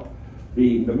flush out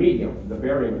the medium, the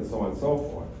barium, and so on and so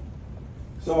forth.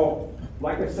 So,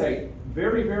 like I say,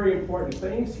 very, very important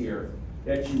things here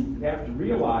that you have to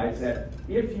realize that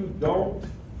if you don't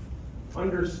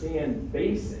understand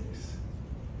basics,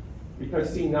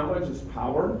 because, see, knowledge is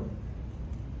power.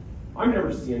 I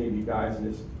never see any of you guys in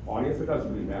this audience. It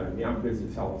doesn't really matter to me. I'm busy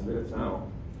telling us minutes now.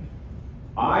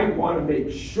 I want to make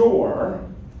sure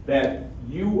that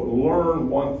you learn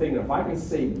one thing. If I can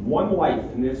save one life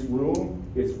in this room,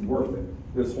 it's worth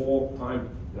it. This whole time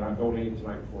that I'm donating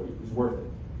tonight for you is worth it.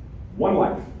 One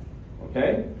life,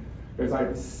 okay? Because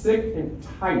I'm sick and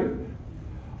tired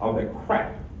of the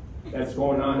crap that's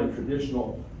going on in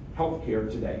traditional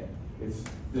healthcare today. It's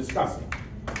disgusting.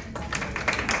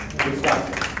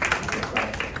 Disgusting.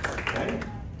 Disgusting. Okay?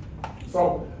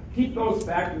 So keep those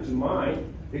factors in mind.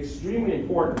 Extremely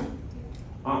important,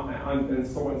 and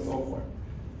so on and so forth.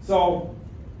 So,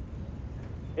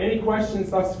 any questions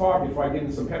thus far before I get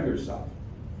into some heavier stuff?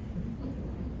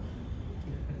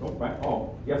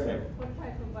 Oh, yes, ma'am. What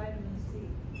type of vitamin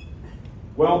C?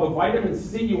 Well, the vitamin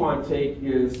C you want to take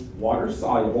is water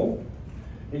soluble,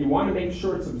 and you want to make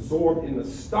sure it's absorbed in the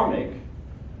stomach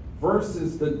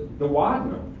versus the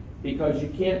duodenum, because you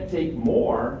can't take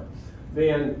more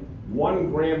than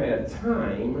 1 gram at a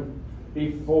time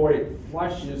before it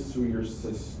flushes through your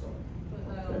system.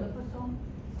 Was that a liposome?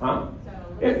 Huh?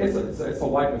 Is that a It's a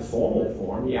liposomal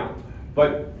form, yeah.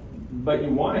 But you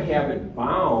want to have it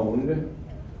bound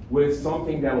with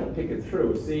something that will pick it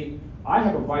through. See, I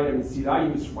have a vitamin C that I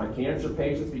use for my cancer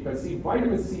patients because, see,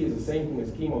 vitamin C is the same thing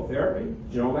as chemotherapy.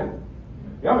 Did you know that?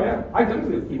 Oh, yeah. I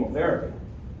identically with chemotherapy.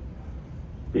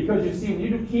 Because, you see, when you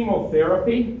do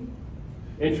chemotherapy,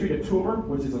 and treat a tumor,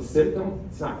 which is a symptom.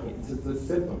 It's not cancer, it's a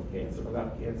symptom of cancer, but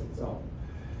not cancer itself.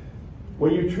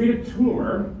 When you treat a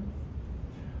tumor,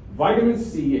 vitamin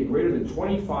C at greater than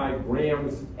 25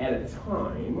 grams at a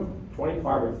time,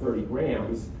 25 or 30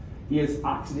 grams, is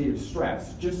oxidative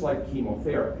stress, just like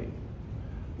chemotherapy.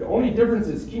 The only difference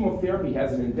is chemotherapy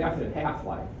has an indefinite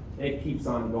half-life, and it keeps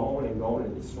on going and going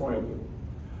and destroying you.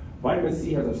 Vitamin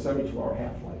C has a 72-hour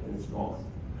half-life, and it's gone.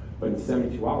 But in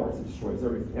 72 hours, it destroys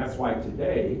everything. That's why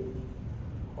today,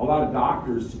 a lot of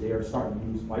doctors today are starting to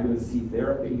use vitamin C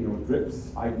therapy, drips,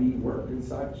 IV work and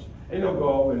such. And they'll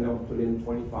go and they'll put in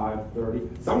 25, 30,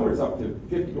 somewhere it's up to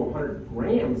 50 to 100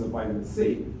 grams of vitamin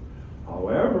C.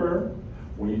 However,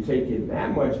 when you take in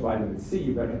that much vitamin C,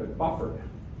 you better have it buffered,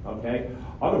 okay?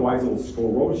 Otherwise, it will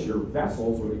sclerose your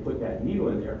vessels when you put that needle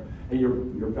in there, and your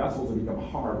vessels will become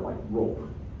hard like rope.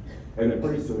 And then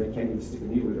pretty soon they can't even stick a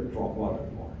needle in there and draw blood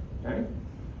anymore. Okay?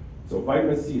 So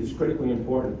vitamin C is critically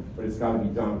important, but it's got to be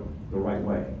done the right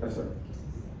way. Yes, sir.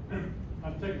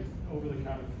 I'm taking over the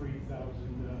counter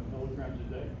 3,000 milligrams a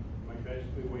day. Am I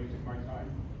basically wasting my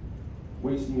time?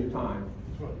 Wasting your time.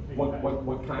 That's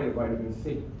What kind of vitamin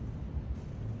C?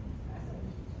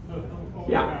 Over the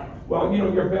Yeah. counter. Well,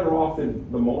 you're better off than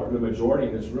the majority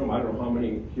in this room. I don't know how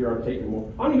many here are taking more.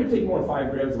 How many here take more than 5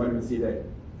 grams of vitamin C a day?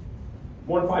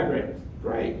 More than 5 grams.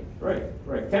 Great.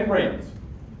 10 grams.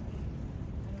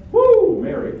 Woo,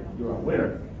 Mary, you're a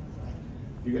winner.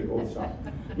 You get gold star.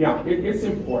 Yeah, it's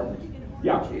important.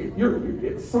 Yeah,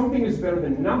 something is better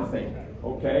than nothing,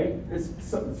 okay? It's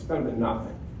better than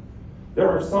nothing. There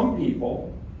are some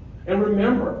people, and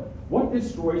remember, what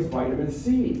destroys vitamin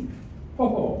C?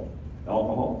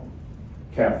 Alcohol,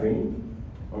 caffeine,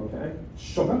 okay?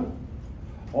 Sugar,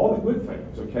 all the good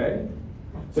things, okay?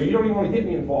 So you don't even want to get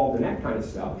me involved in that kind of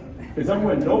stuff, because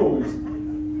everyone knows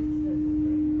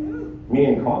me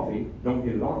and coffee don't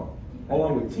get along,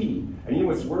 along with tea. And you know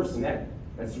what's worse than that?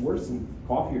 That's worse than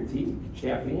coffee or tea?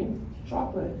 Caffeine?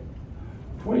 Chocolate.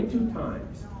 22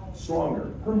 times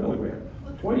stronger per milligram.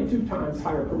 22 times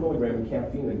higher per milligram in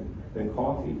caffeine than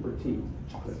coffee or tea.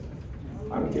 Chocolate.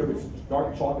 I don't care if it's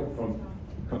dark chocolate from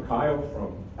cacao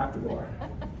from Ecuador.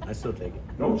 I still take it.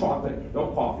 No chocolate, no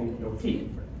coffee, no tea.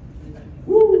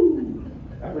 Woo!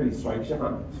 That really strikes you,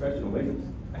 huh? Especially the ladies.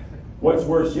 What's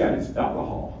worse yet is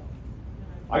alcohol.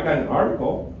 I got an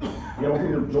article. You know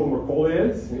who Joe Mercola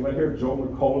is? Anybody hear of Joe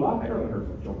Mercola? I don't know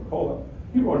of Joe Mercola.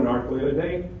 He wrote an article the other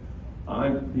day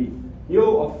on the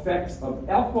ill effects of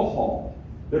alcohol.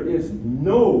 There is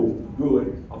no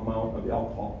good amount of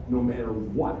alcohol, no matter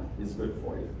what is good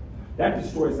for you. That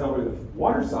destroys not only the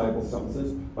water-soluble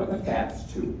substances, but the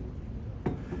fats too.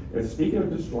 And speaking of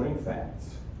destroying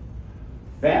fats,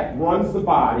 fat runs the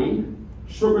body,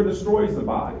 sugar destroys the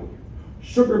body.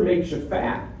 Sugar makes you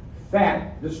fat.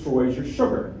 Fat destroys your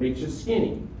sugar, makes you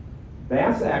skinny.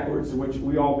 That's backwards, which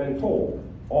we all been told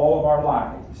all of our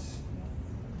lives.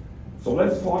 So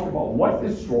let's talk about what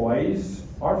destroys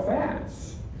our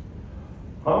fats.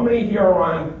 How many here are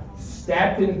on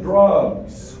statin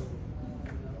drugs?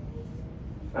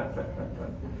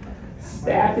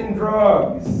 Statin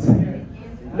drugs.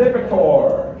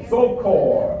 Lipitor,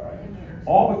 Zocor,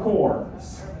 all the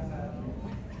cores.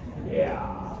 Yeah.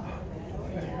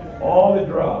 All the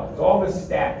drugs, all the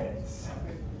statins.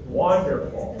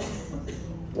 Wonderful.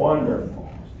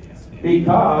 Wonderful.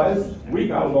 Because we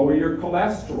got to lower your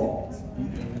cholesterol.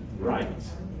 Right.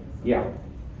 Yeah.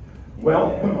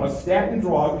 Well, a statin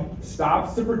drug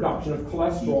stops the production of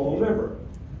cholesterol in the liver.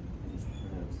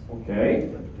 Okay?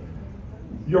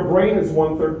 Your brain is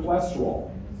 1/3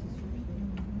 cholesterol.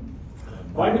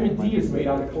 Vitamin D is made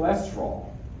out of cholesterol.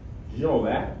 Did you know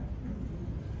that?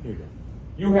 Here you go.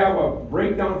 You have a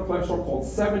breakdown of cholesterol called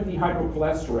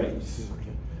 7-dehydrocholesterase.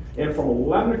 And from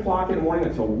 11 o'clock in the morning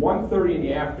until 1:30 in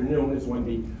the afternoon is when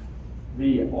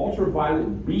the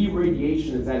ultraviolet B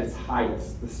radiation is at its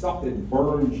highest, the stuff that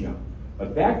burns you.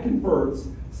 But that converts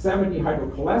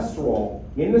 7-dehydrocholesterol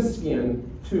in the skin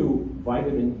to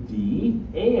vitamin D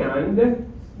and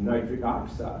nitric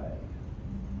oxide.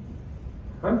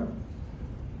 Huh?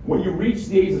 When you reach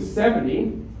the age of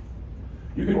 70,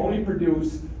 you can only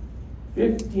produce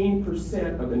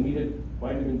 15% of the needed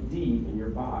vitamin D in your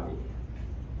body.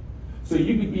 So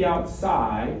you could be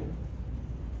outside,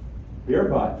 bare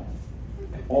butt,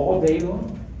 all day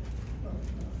long,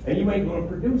 and you ain't going to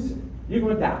produce it. You're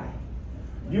going to die.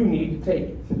 You need to take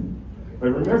it.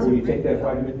 But remember, when you take that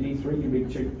vitamin D3, you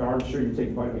make darn sure you take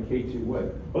vitamin K2 with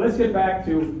it. But let's get back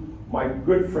to my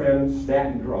good friend,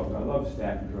 statin drugs. I love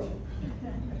statin drugs.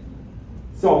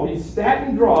 So these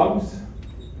statin drugs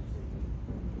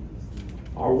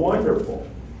are wonderful.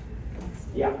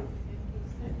 Yeah.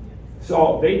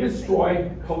 So they destroy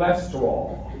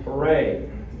cholesterol. Hooray.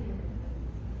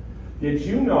 Did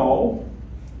you know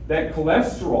that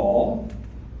cholesterol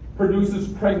produces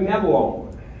pregnenolone?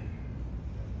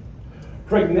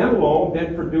 Pregnenolone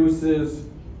then produces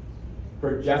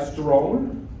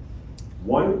progesterone,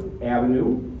 one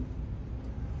avenue.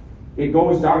 It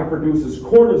goes down and produces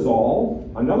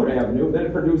cortisol, another avenue. Then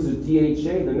it produces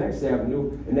DHA, the next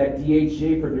avenue, and that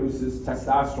DHA produces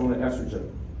testosterone and estrogen.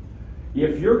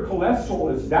 If your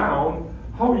cholesterol is down,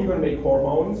 how are you going to make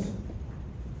hormones?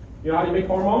 You know how you make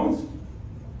hormones?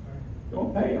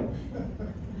 Don't pay them.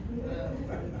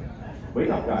 Wake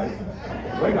up, guys.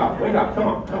 Wake up, wake up. Come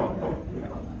on, come on, come on.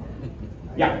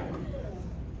 Yeah.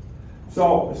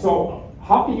 So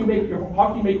how can you make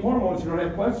hormones if you don't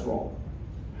have cholesterol?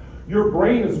 Your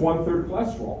brain is 1/3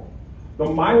 cholesterol. The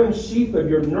myelin sheath of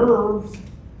your nerves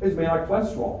is made out of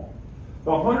cholesterol.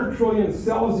 The 100 trillion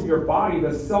cells of your body,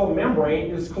 the cell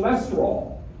membrane, is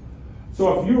cholesterol.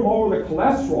 So if you lower the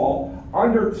cholesterol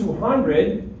under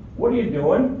 200, what are you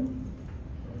doing?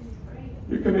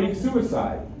 You're committing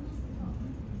suicide.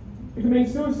 You're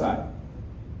committing suicide.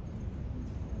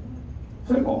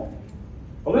 Simple.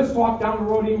 But let's walk down the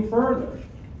road even further.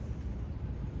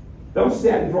 Those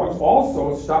statin drugs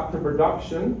also stop the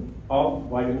production of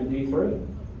vitamin D3.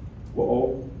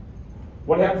 Whoa.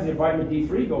 What happens if vitamin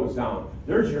D3 goes down?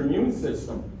 There's your immune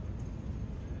system.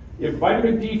 If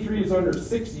vitamin D3 is under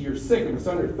 60, you're sick. If it's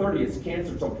under 30, it's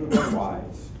cancer, so prove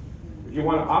otherwise. If you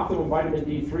want optimal vitamin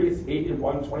D3, it's 80 to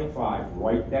 125.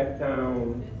 Write that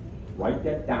down. Write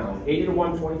that down. 80 to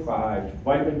 125,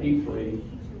 vitamin D3.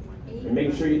 And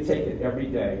make sure you take it every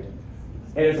day.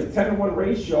 And it's a 10-to-1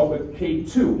 ratio with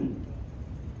K2.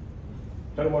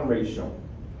 10-to-1 ratio.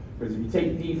 Because if you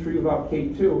take D3 without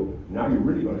K2, now you're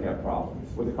really going to have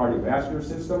problems with the cardiovascular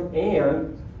system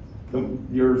and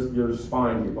your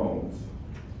spine, your bones.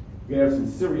 You're going to have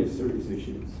some serious, serious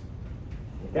issues.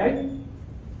 Okay?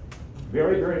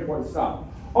 Very, very important stuff.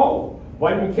 Oh,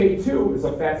 vitamin K2 is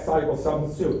a fat-soluble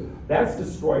substance too. That's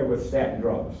destroyed with statin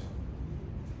drugs.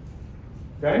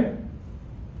 Okay?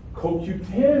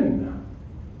 CoQ10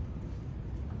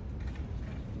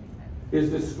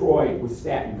 is destroyed with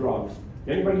statin drugs.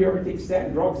 Anybody here ever take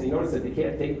statin drugs? They notice that they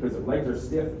can't take it because their legs are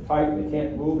stiff, tight, and they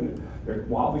can't move, and they're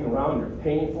wobbling around, they're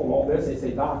painful, and all this. They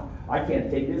say, Doc, I can't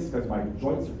take this because my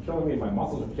joints are killing me, and my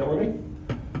muscles are killing me.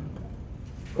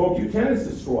 CoQ10 is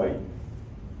destroyed.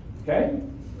 Okay?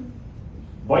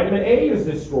 Vitamin A is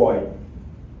destroyed.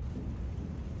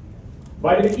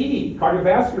 Vitamin E,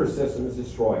 cardiovascular system, is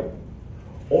destroyed.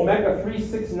 Omega-3,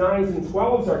 6, 9s, and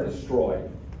 12s are destroyed.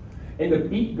 And the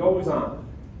beat goes on.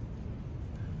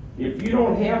 If you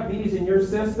don't have these in your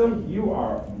system, you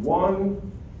are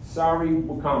one sorry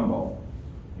combo.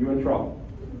 You're in trouble.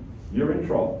 You're in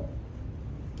trouble.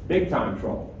 Big time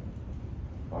trouble.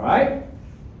 All right?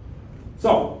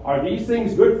 So, are these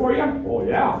things good for you? Oh,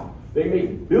 yeah. They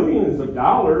make billions of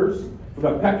dollars for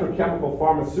the petrochemical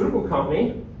pharmaceutical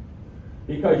company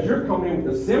because you're coming in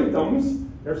with the symptoms.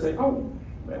 They're saying, oh,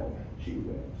 well, gee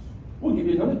whiz. We'll give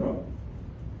you another drug.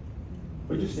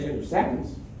 But just stay on your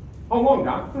statins. How long,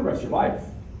 Doc? For the rest of your life.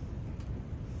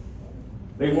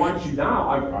 They want you now,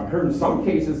 I've heard in some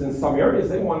cases, in some areas,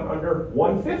 they want under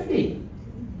 150.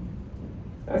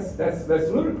 That's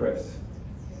ludicrous.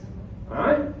 All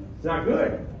right? It's not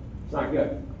good. It's not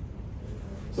good.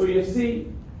 So you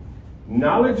see,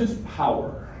 knowledge is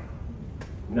power.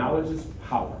 Knowledge is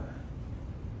power.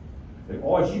 And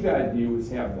all you got to do is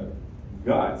have the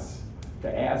guts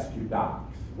to ask your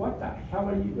docs, what the hell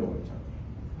are you doing to me?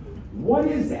 What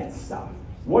is that stuff?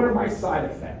 What are my side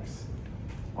effects?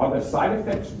 Are the side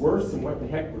effects worse than what the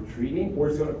heck we're treating, or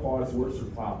is it going to cause worse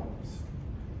problems?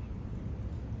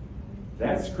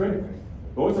 That's critical.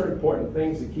 Those are important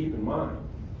things to keep in mind.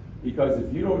 Because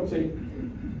if you don't take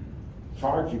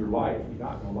charge of your life, you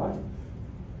got no life.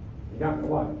 You got no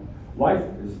life. Life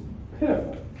is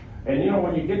pitiful. And you know,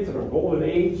 when you get to the golden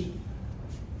age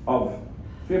of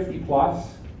 50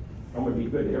 plus, I'm going to be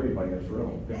good to everybody in this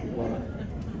room, 50 plus.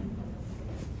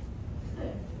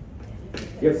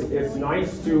 It's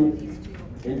nice to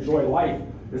enjoy life,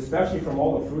 especially from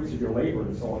all the fruits of your labor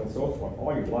and so on and so forth,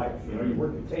 all your life. You know, you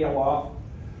work your tail off,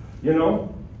 you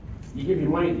know, you give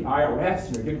your money to the IRS,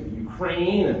 and you give it to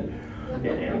Ukraine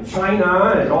and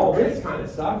China and all this kind of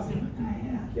stuff.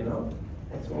 You know,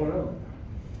 what's going on?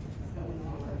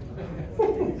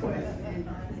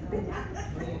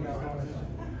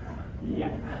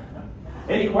 Yeah.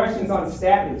 Any questions on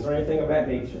statins or anything of that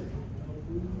nature?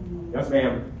 Yes,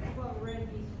 ma'am.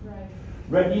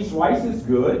 Red yeast rice is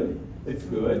good. It's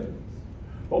good.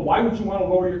 But why would you want to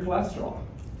lower your cholesterol?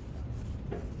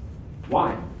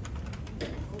 Why?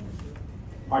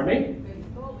 Pardon me?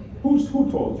 Who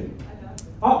told you?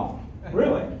 Oh,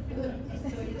 really?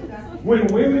 When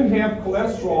women have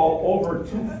cholesterol over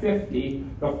 250,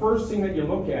 the first thing that you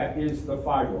look at is the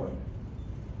thyroid.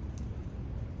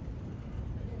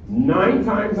 9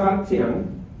 times out of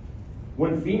 10,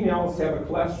 when females have a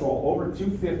cholesterol over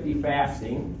 250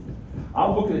 fasting,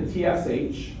 I'll look at the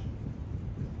TSH,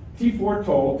 T4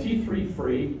 total, T3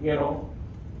 free, you know,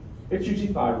 it's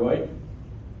usually thyroid.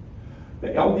 The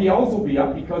LDLs will be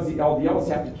up because the LDLs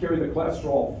have to carry the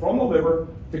cholesterol from the liver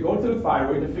to go to the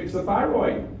thyroid to fix the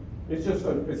thyroid. It's just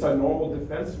it's a normal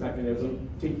defense mechanism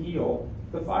to heal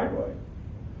the thyroid.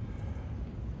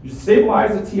 You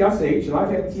stabilize the TSH, and I've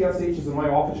had TSHs in my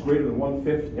office greater than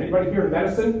 150. Anybody here in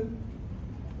medicine?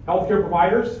 Healthcare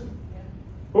providers? Yeah.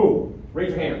 Who? Raise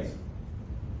your hands.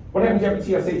 What happens if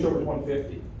you have a TSH over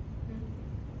 150?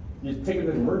 You take it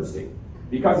to an emergency.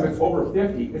 Because if it's over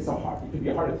 50, it could be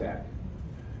a heart attack.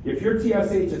 If your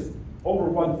TSH is over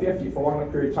 150 for a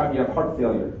long period of time, you have heart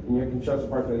failure, and you can show some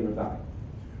heart failure and die.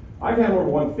 I've had over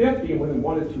 150, and within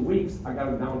 1 to 2 weeks, I got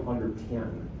it down under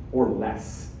 10 or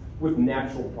less with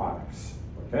natural products.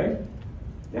 Okay?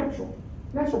 Natural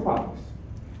products.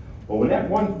 But when that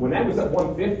was at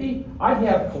 150, I'd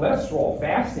have cholesterol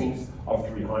fastings of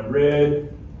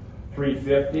 300,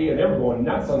 350, and they were going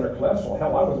nuts on their cholesterol.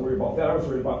 Hell, I wasn't worried about that. I was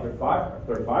worried about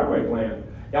their thyroid gland.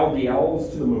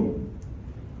 LDLs to the moon.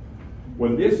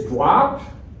 When this dropped,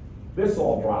 this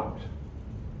all dropped.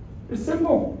 It's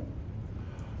simple.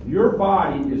 Your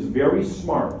body is very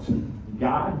smart.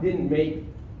 God didn't make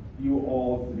you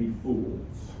all to be fools.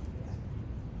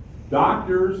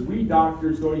 We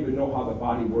doctors don't even know how the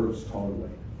body works totally.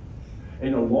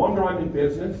 And the longer I'm in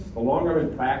business, the longer I'm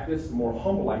in practice, the more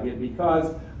humble I get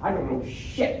because I don't know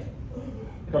shit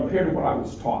compared to what I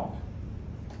was taught.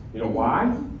 You know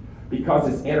why?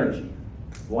 Because it's energy,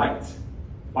 light,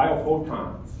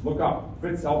 biophotons. Look up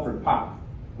Fritz Alfred Pop,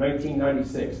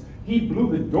 1996. He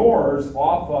blew the doors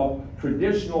off of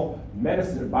traditional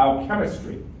medicine and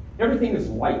biochemistry. Everything is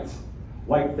light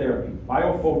therapy,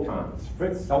 biophotons,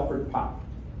 Fritz Alfred Pop.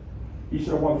 He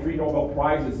should have won 3 Nobel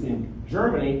Prizes in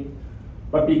Germany,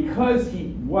 but because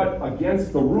he went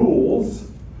against the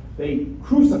rules, they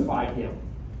crucified him.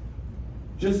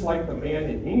 Just like the man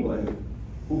in England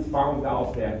who found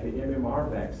out that the MMR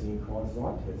vaccine causes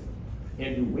autism.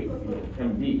 Andrew Wakefield,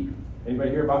 MD.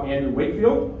 Anybody hear about Andrew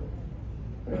Wakefield?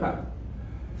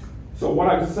 So what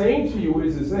I'm saying to you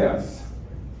is this.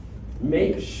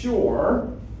 Make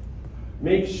sure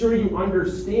you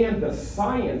understand the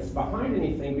science behind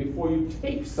anything before you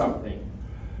take something.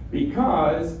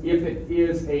 Because if it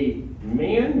is a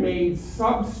man-made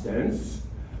substance,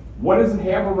 what does it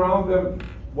have around the,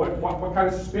 what kind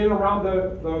of spin around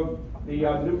the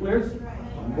nucleus?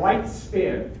 Right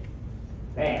spin.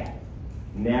 Bad.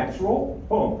 Natural,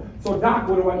 boom. So doc,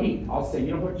 what do I eat? I'll say,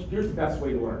 you know what, here's the best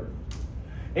way to learn.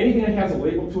 Anything that has a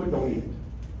label to it, don't eat it.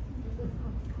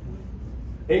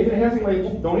 Anything that has a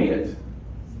label, don't eat it.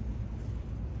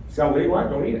 It's got a label on it,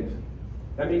 don't eat it.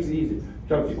 That makes it easy.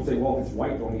 Some people say, well, if it's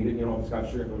white, don't eat it. You know, if it's got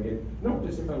sugar, don't eat it. No,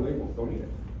 just if it's labels, don't eat it.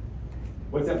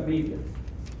 What's that leave you?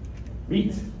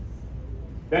 Meat,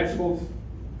 vegetables,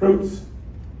 fruits,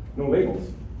 no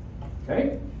labels.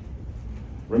 Okay?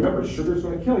 Remember, sugar's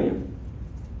going to kill you.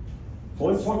 So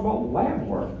let's talk about lab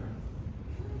work.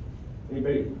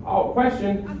 Anybody? Oh,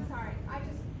 question? I'm sorry.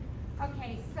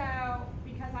 Okay, so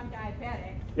because I'm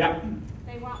diabetic, Yeah.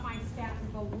 they want my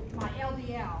my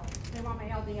LDL. They want my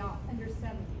LDL under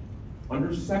 70.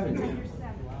 Under 70. Under 70.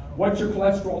 What's your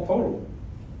cholesterol total?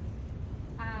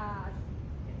 It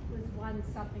was 1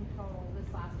 something total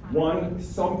this last time. 1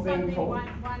 something total. One,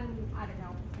 I don't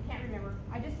know. I can't remember.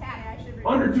 I just had it. I should remember.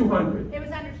 Under 200. It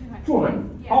was under 200.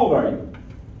 200. Yes. How old are you?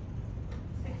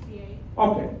 68.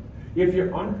 Okay. If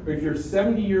you're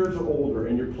 70 years or older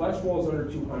and your cholesterol is under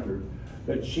 200,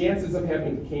 the chances of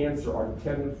having cancer are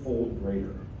 10-fold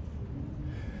greater.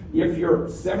 If you're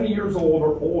 70 years old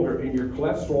or older and your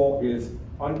cholesterol is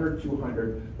under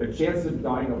 200, the chances of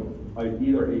dying of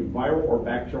either a viral or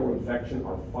bacterial infection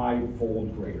are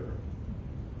 5-fold greater.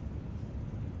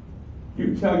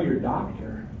 You tell your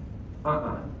doctor,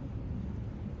 But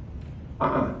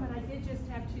I did just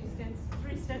have 2 stents,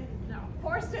 3 stents, no,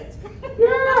 4 stents.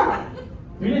 Yeah.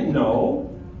 You didn't know.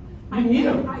 You need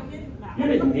them. I didn't know. You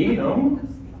didn't need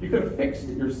them. You could have fixed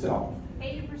it yourself.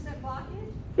 80%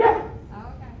 blockage? Yeah.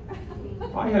 Oh,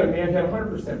 okay. I had a man who had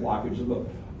 100% blockage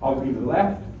of the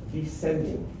left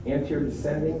descending, anterior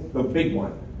descending, the big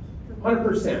one.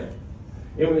 100%.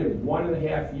 And within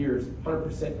 1.5 years,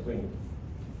 100% clean.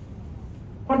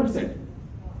 100%.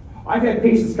 I've had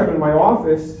patients come in my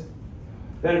office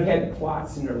that have had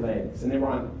clots in their legs, and they were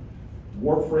on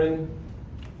warfarin,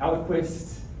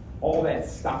 Eliquis, all that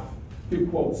stuff. 2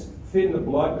 quotes, thin the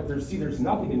blood, but there's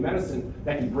nothing in medicine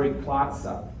that can break clots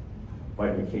up.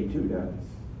 Vitamin K2 does.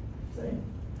 See?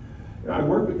 And I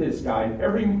worked with this guy, and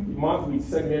every month we'd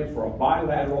send him in for a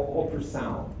bilateral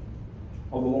ultrasound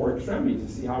of the lower extremities to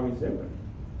see how he's doing.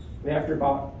 And after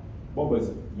about, what was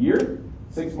it, year?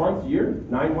 6 months, year?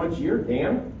 9 months, year?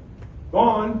 Damn.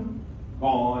 Gone.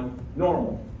 Gone.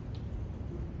 Normal.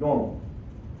 Normal.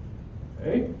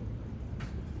 Okay?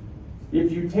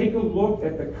 If you take a look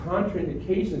at the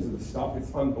contraindications of the stuff,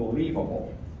 it's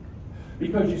unbelievable.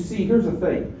 Because you see, here's the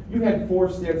thing. You had 4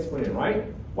 stents put in, right?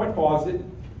 What caused it?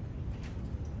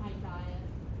 My diet.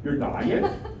 Your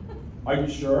diet? Are you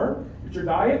sure? It's your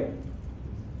diet?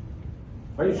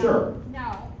 Are you sure?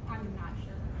 No, I'm not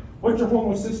sure. What's your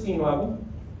homocysteine level?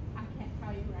 I can't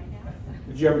tell you right now.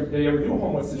 Did you ever do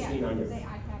homocysteine on you? Yes, I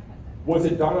have had that. Was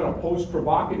it done on a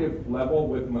post-provocative level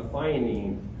with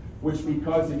methionine? Which,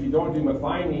 because if you don't do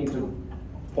methionine to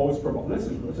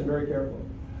post-provocative, listen very carefully.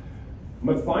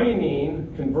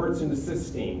 Methionine converts into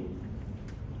cysteine.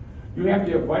 You have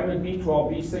to have vitamin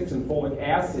B12, B6, and folic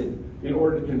acid in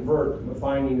order to convert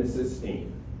methionine to cysteine.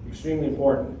 Extremely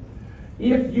important.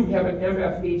 If you have an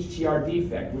MFHTR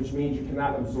defect, which means you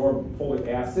cannot absorb folic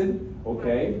acid,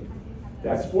 okay,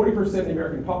 that's 40% of the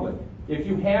American public. If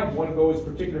you have one of those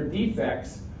particular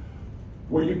defects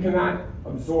where you cannot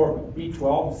absorb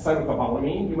B12,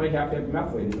 cyanocobalamin, you might have to have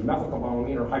methylated,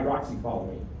 methylcobalamin or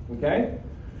hydroxycobalamin, okay?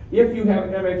 If you have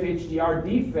an MFHTR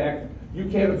defect, you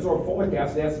can't absorb folic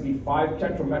acid. It has to be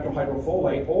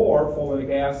 5-tetramethyl-hydrofolate or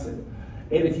folic acid.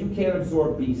 And if you can't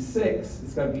absorb B6,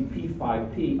 it's going to be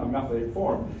P5P, a methylated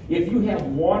form. If you have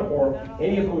one or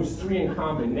any of those three in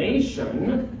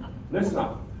combination, listen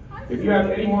up. If you have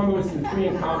any one of those three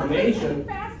in combination,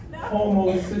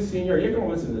 homocystinuria, you're going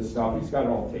to listen to this stuff. He's got it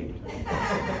all taped.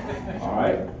 All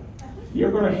right?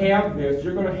 You're going to have this.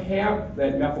 You're going to have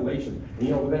that methylation. And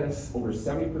you know, that is over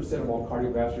 70% of all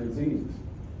cardiovascular diseases.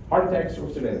 Heart attacks,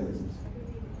 stroke, aneurysms.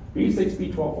 B6,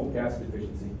 B12, folic acid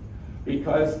deficiency.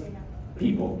 Because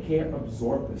people can't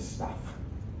absorb this stuff.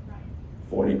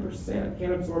 40%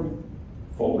 can't absorb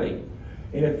folate.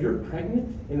 And if you're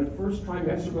pregnant in the first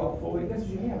trimester without folate, guess what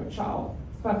you have? A child.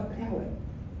 Cleft palate.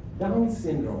 Down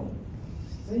syndrome.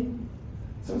 See?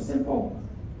 So simple.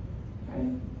 Okay?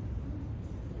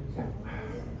 Yeah.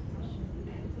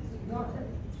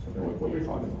 What were we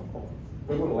talking about? Oh,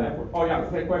 we're going to lab work. Oh, yeah,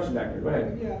 had a question back there. Go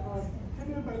ahead. Yeah, tell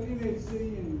me about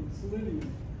NHC and selenium.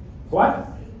 What?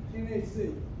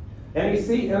 NHC. NAC,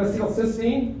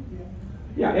 N-acetylcysteine?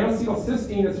 Yeah. Yeah,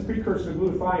 N-acetylcysteine is a precursor to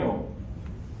glutathione.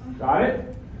 Got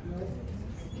it?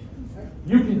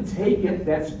 You can take it,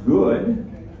 that's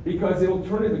good, because it'll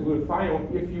turn into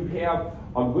glutathione if you have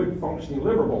a good functioning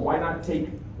liver. But why not take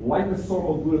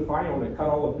liposomal glutathione and cut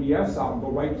all the BS out and go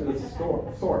right to the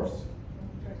source?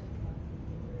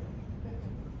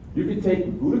 You can take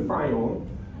glutathione,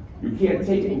 you can't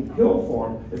take it in pill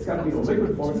form, it's got to be in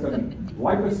liquid form, it's got to be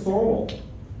liposomal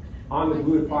on the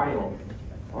glutathione,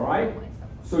 all right?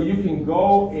 So you can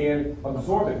go and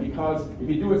absorb it, because if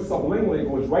you do it sublingually, it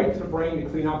goes right to the brain to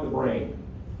clean out the brain.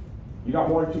 You got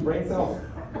 1 or 2 brain cells?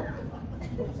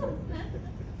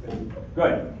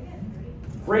 Good.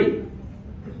 Free.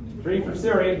 Free for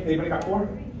Siri. Anybody got 4?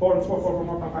 4, 4,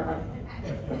 5, 5.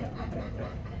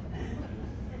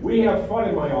 We have fun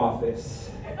in my office,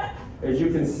 as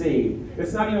you can see.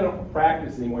 It's not even a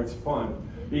practice anymore, it's fun.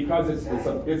 Because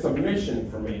it's a mission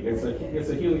for me. It's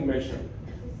a healing mission.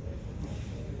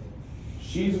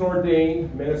 She's an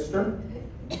ordained minister.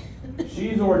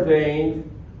 She's ordained.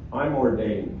 I'm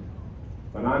ordained.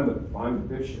 But I'm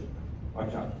the bishop.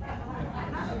 Watch out.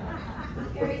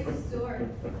 Carries the sword.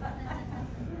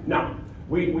 Now,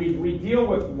 we deal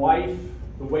with life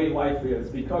the way life is,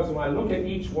 because when I look at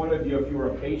each one of you, if you were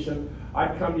a patient,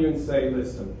 I'd come to you and say,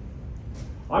 listen,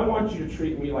 I want you to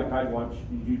treat me like I'd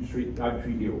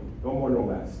treat you. No more, no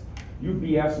less. You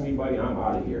BS me, buddy, I'm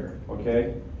out of here,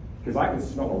 okay? Because I can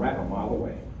smell a rat a mile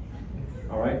away,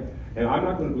 all right? And I'm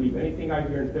not going to believe anything I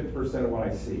hear in 50% of what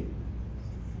I see.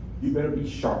 You better be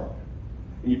sharp,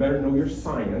 and you better know your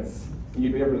science, and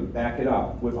you better be able to back it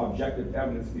up with objective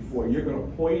evidence before you're going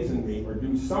to poison me or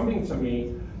do something to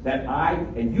me that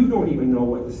and you don't even know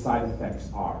what the side effects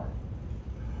are.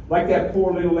 Like that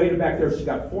poor little lady back there, she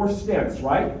got 4 stents,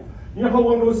 right? You know how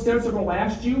long those stents are going to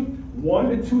last you? 1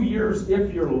 to 2 years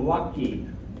if you're lucky.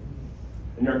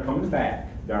 And they're coming back,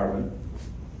 darling.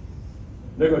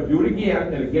 They're going to do it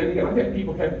again and again and again. I've had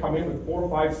people have come in with 4,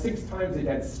 5, 6 times they've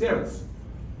had stents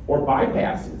or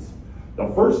bypasses. The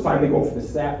first time they go for the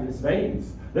saphenous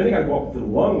veins. Then they got to go up to the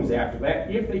lungs after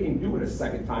that, if they can do it a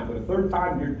second time. But the 3rd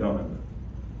time, you're done.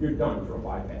 You're done for a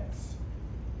bypass.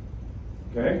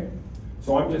 Okay?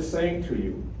 So I'm just saying to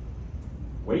you,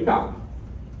 wake up.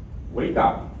 Wake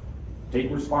up.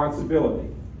 Take responsibility.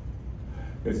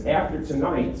 Because after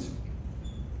tonight,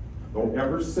 don't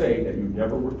ever say that you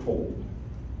never were told.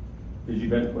 Because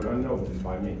you've been put on notice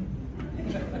by me.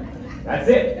 That's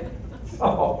it.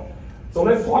 So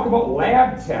let's talk about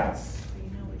lab tests.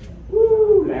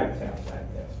 Woo, lab tests, lab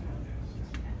tests.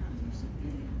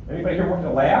 Anybody here work in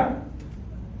a lab?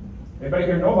 Anybody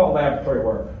here know about laboratory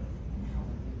work?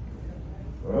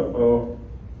 Uh-oh.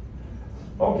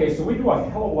 Okay, so we do a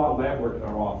hell of a lot of lab work in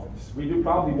our office. We do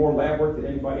probably more lab work than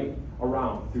anybody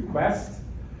around through Quest.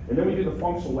 And then we do the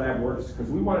functional lab works because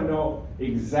we want to know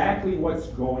exactly what's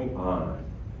going on.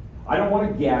 I don't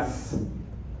want to guess.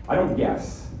 I don't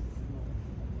guess.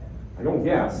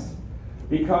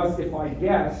 Because if I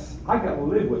guess, I gotta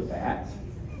live with that.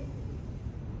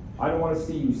 I don't want to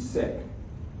see you sick.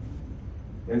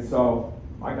 And so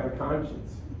I got a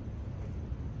conscience.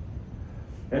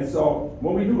 And so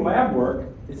when we do lab work,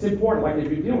 it's important, like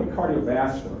if you're dealing with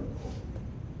cardiovascular,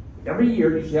 every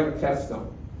year you should have a test done.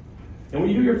 And when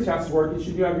you do your test work,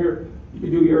 you can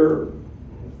do your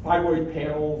thyroid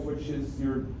panels, which is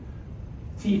your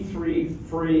T3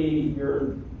 free,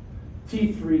 your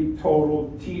T3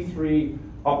 total, T3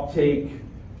 uptake,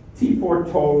 T4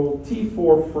 total,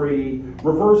 T4 free,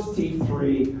 reverse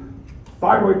T3,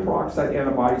 thyroid peroxide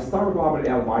antibodies, thyroglobulin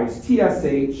antibodies,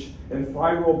 TSH, and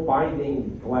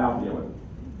thyroid-binding globulin.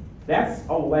 That's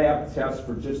a lab test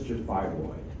for just your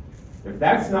thyroid. If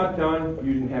that's not done,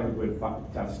 you didn't have a good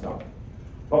test done.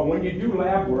 But when you do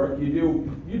lab work, you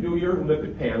do your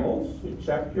lipid panels, you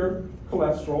check your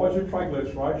cholesterol, your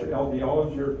triglycerides, your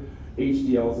LDLs, your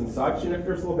HDLs and such, and if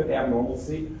there's a little bit of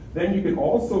abnormalcy, then you can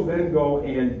also then go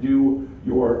and do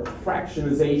your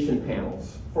fractionization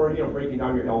panels for breaking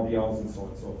down your LDLs and so on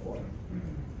and so forth.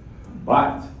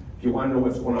 But if you want to know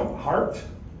what's going on with the heart,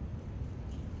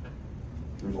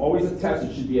 there's always a test.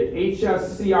 It should be an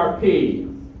HSCRP,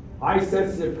 high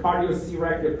sensitive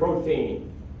cardiociractive protein.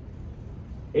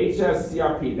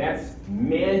 HSCRP, that's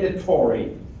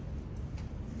mandatory.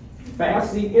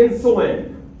 Fasting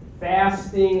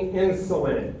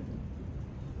insulin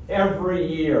every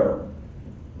year.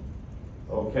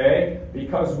 Okay?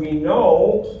 Because we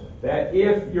know that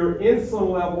if your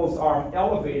insulin levels are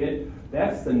elevated,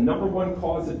 that's the #1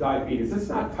 cause of diabetes. It's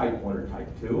not type 1 or type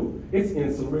 2, it's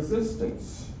insulin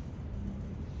resistance.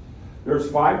 There's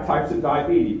 5 types of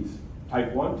diabetes: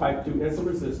 type 1, type 2, insulin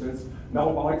resistance,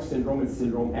 metabolic syndrome, and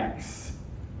syndrome X.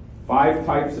 5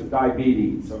 types of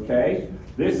diabetes, okay?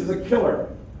 This is a killer.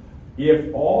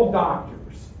 If all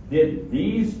doctors did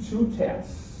these 2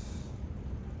 tests,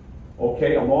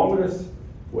 okay, along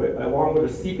with a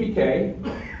CPK,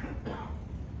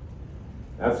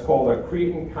 that's called a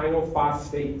creatine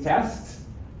kinophosphate test,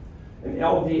 an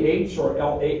LDH or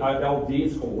LD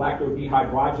is called lactate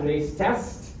dehydrogenase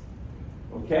test,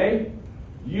 okay,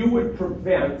 you would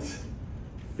prevent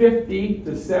 50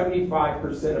 to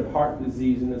 75% of heart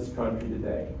disease in this country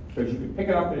today, because you can pick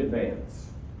it up in advance.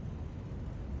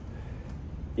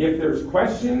 If there's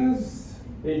questions,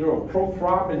 you do a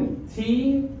prothrombin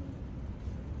T,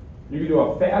 you can do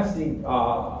a fasting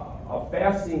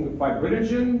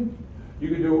fibrinogen, you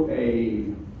can do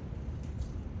a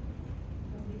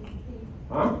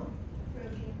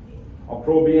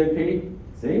pro-BNP,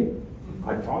 see?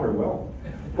 I taught her well.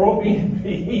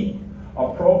 Pro-BNP,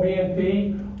 a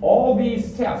pro-BNP, all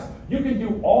these tests. You can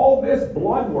do all this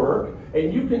blood work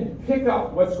and you can pick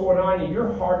up what's going on in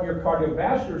your heart, your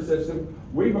cardiovascular system,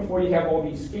 way before you have all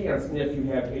these scans. And if you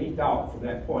have any doubt from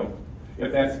that point,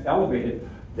 if that's elevated,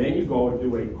 then you go and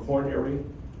do a coronary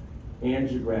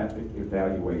angiographic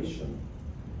evaluation.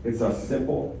 It's a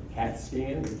simple CAT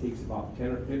scan. It takes about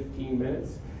 10 or 15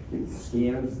 minutes. It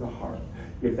scans the heart.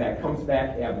 If that comes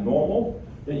back abnormal,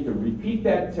 then you can repeat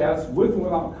that test with and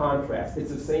without contrast.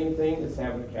 It's the same thing as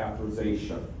having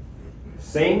catheterization.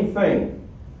 Same thing.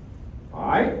 All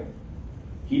right?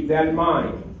 Keep that in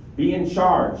mind. Be in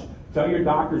charge. Tell your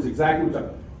doctors exactly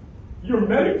what your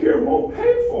Medicare won't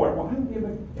pay for it. Well, I don't give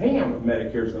a damn if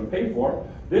Medicare is going to pay for it.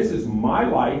 This is my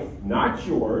life, not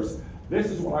yours. This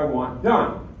is what I want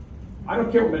done. I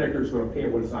don't care what Medicare is going to pay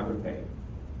or what it's not going to pay.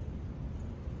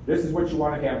 This is what you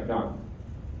want to have done.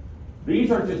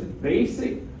 These are just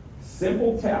basic,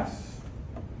 simple tests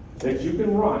that you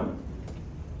can run.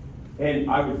 And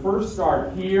I would first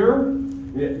start here.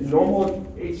 Normal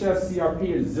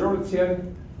HSCRP is 0 to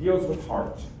 10, deals with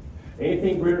heart.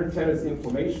 Anything greater than 10 is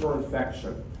inflammation or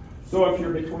infection. So if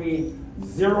you're between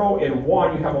 0 and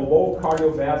 1, you have a low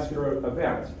cardiovascular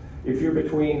event. If you're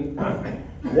between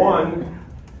 1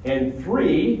 and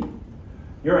 3,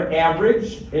 you're an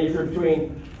average. And if you're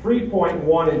between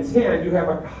 3.1 and 10, you have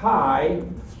a high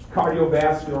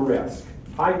cardiovascular risk.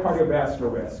 High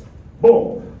cardiovascular risk.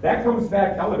 Boom. That comes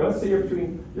back elevated. Let's say you're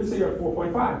at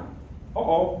 4.5.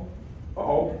 Uh-oh.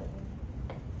 Uh-oh.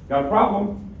 Got a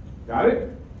problem. Got it?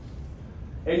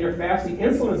 And your fasting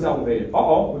insulin is elevated.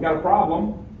 Uh-oh, we got a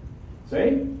problem. See?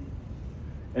 And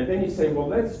then you say, well,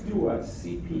 let's do a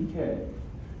CPK.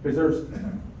 Because there's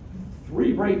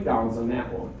 3 breakdowns on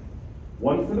that one.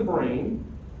 One for the brain,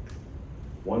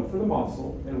 one for the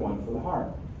muscle, and one for the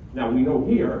heart. Now, we know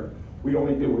here, we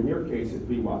only do, in your case, it'd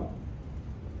be what?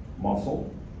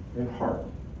 Muscle and heart.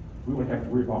 We wouldn't have to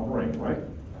worry about brain, right?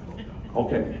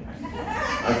 Okay.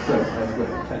 That's good, that's good,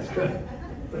 that's good.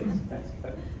 That's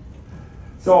good.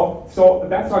 So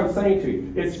that's what I'm saying to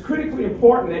you. It's critically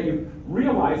important that you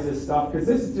realize this stuff, because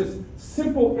this is just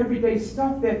simple, everyday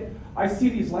stuff that I see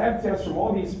these lab tests from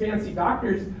all these fancy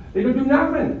doctors. They don't do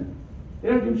nothing. They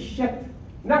don't do shit.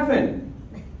 Nothing.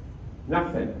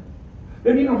 Nothing.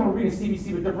 They don't even know how to read a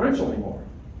CBC with differential anymore.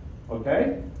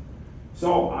 Okay?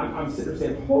 So I'm sitting there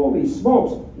saying, holy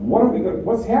smokes,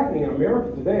 what's happening in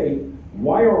America today?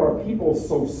 Why are our people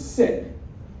so sick?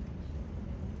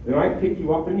 Then I pick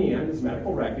you up in the end as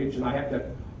medical wreckage, and I have to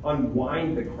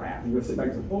unwind the crap. And you're going to sit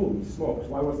back and say, holy smokes,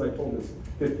 why wasn't I told this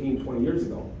 15, 20 years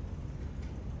ago?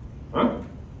 Huh?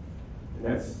 And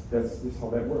that's just how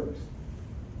that works.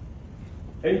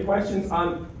 Any questions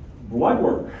on blood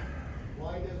work?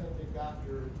 Why doesn't the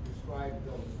doctor prescribe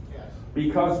those tests?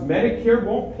 Because Medicare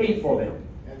won't pay for them.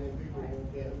 And then people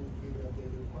won't get them even if they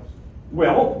request them.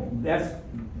 Well, that's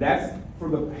for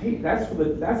the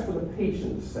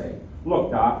patient's sake.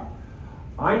 Look, doc,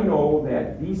 I know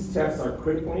that these tests are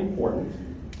critically important.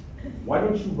 Why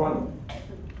don't you run them?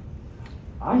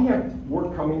 I have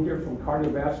work coming here from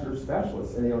cardiovascular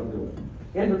specialists, and they don't do it.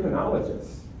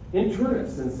 Endocrinologists,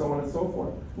 internists, and so on and so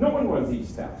forth. No one runs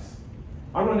these tests.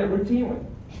 I run it routinely.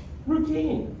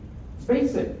 Routine. It's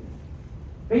basic.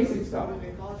 Basic stuff. What do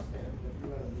they cost then if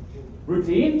you run a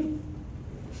Routine?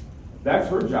 That's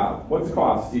her job. What's the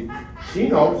cost? She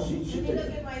knows. She Let me takes look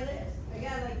it. at my list. I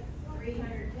got like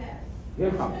 300 tests. Yeah.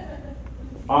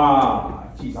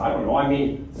 Geez, I don't know. I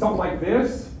mean, something like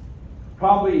this,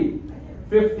 probably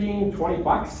 15, 20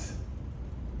 bucks.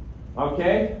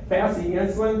 Okay? Fasting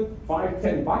insulin, $5,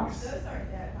 $10 bucks. Those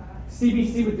aren't that high.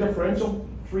 CBC with differential,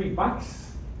 $3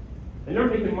 bucks. And they're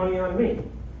making money on me.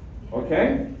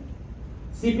 Okay?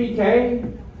 CPK,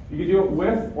 you can do it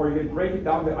with, or you can break it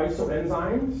down to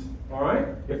isoenzymes, all right,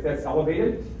 if that's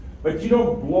elevated. But you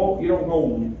don't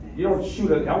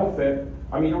shoot an elephant,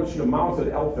 you don't shoot a mouse with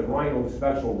an elephant rhino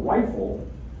special rifle.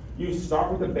 You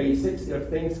start with the basics. If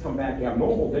things come back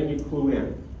abnormal, then you clue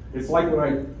in. It's like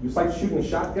shooting a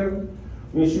shotgun.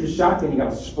 When you shoot a shotgun, you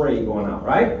got a spray going out,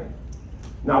 right?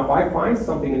 Now, if I find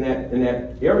something in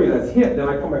that area that's hit, then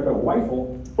I come back with a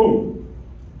rifle, boom,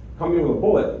 come in with a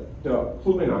bullet to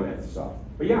clue in on that stuff.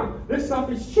 But yeah, this stuff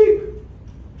is cheap,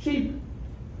 cheap,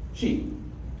 cheap,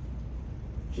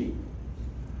 cheap.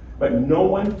 But no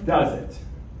one does it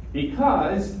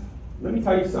because, let me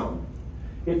tell you something.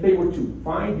 If they were to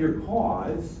find your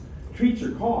cause, treat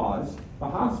your cause, the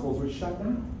hospitals would shut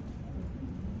down.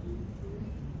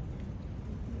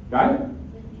 Got it?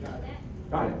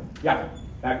 Got it. Yeah,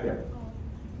 back there.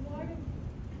 Why do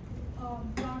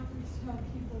doctors tell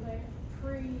people they're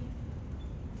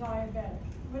pre-diabetic?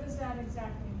 What does that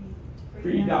exactly mean?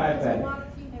 Pre-diabetic. A lot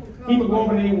of people go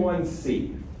Hemoglobin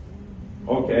A1C.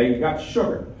 Okay, you got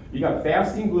sugar. You got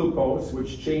fasting glucose,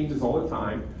 which changes all the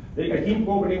time. Then you got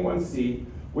hemoglobin A1C,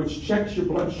 which checks your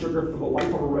blood sugar for the life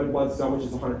of a red blood cell, which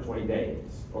is 120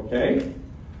 days. Okay?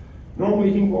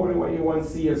 Normally, hemoglobin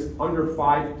A1C is under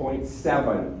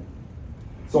 5.7.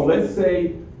 So let's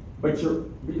say you're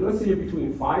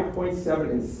between 5.7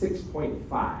 and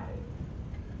 6.5.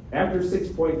 After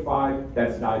 6.5,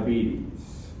 that's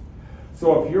diabetes.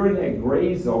 So if you're in that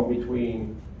gray zone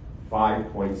between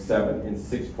 5.7 and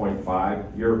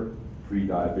 6.5, you're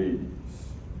pre-diabetes.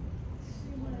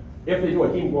 If they do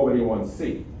a hemoglobin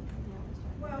A1C.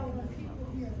 Well, when people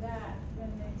hear that,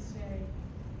 then they say,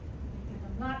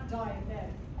 I'm not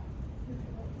diabetic.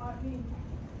 I mean,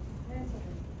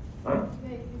 mentally, Huh?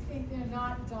 you think they're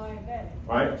not diabetic.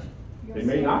 Right? You're They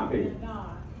may saying not be. They're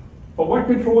not. But what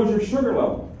controls your sugar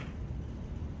level?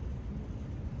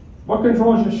 What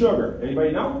controls your sugar?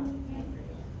 Anybody know?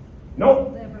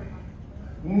 Nope.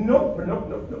 Nope.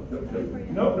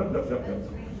 Nope.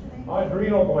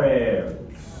 Adrenal glands.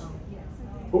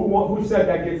 Who said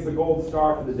that gets the gold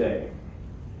star for the day?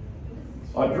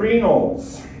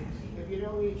 Adrenals. If you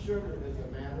don't eat sugar, does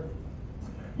it matter?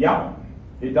 Yeah,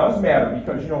 it does matter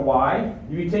because you know why?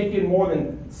 If you take in more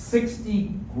than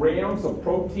 60 grams of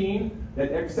protein,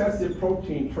 that excessive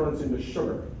protein turns into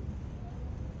sugar.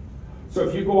 So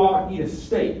if you go out and eat a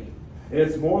steak and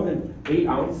it's more than 8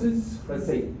 ounces, let's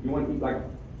say you want to eat like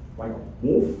a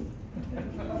wolf,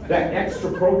 that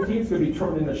extra protein is going to be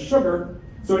turned into sugar.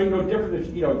 So it ain't no different if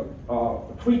you eat a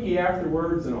Twinkie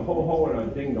afterwards and a ho-ho and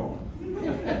a ding-dong.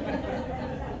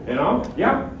 You know?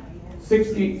 Yeah.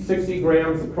 60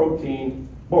 grams of protein,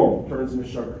 boom, turns into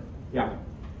sugar. Yeah.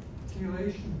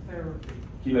 Chelation therapy.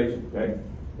 Chelation, okay.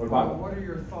 What about it? What are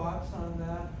your thoughts on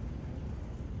that?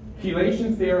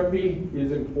 Chelation therapy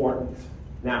is important.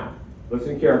 Now,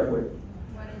 listen carefully.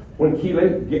 When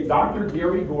Dr.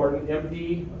 Gary Gordon,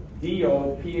 MD,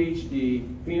 DO, PhD,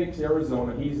 Phoenix,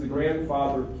 Arizona, he's the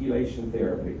grandfather of chelation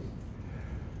therapy.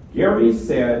 Gary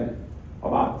said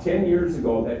about 10 years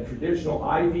ago that traditional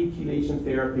IV chelation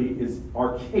therapy is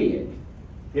archaic.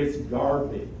 It's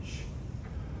garbage.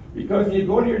 Because you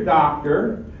go to your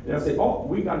doctor and they'll say, oh,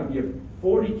 we got to give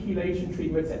 40 chelation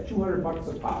treatments at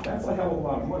 $200 a pop. That's a hell of a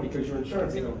lot of money because your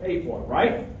insurance ain't going to pay for it,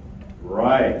 right?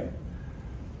 Right.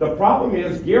 The problem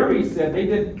is, Gary said they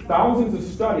did thousands of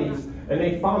studies and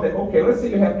they found that, okay, let's say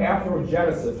you have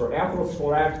atherogenesis or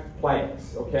atherosclerotic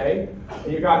plaques, okay?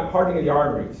 And you got hardening of the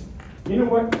arteries. You know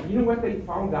what they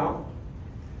found out?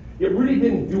 It really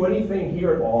didn't do anything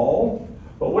here at all,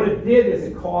 but what it did is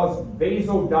it caused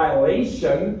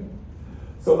vasodilation.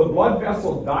 So the blood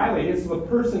vessel dilated, so the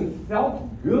person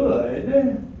felt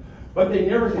good, but they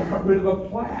never got rid of the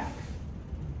plaque.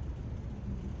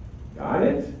 Got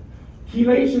it?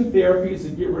 Chelation therapy is to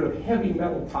get rid of heavy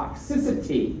metal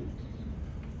toxicity,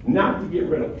 not to get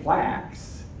rid of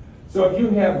plaques. So if you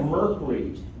have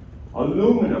mercury,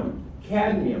 aluminum,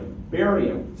 cadmium,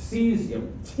 barium,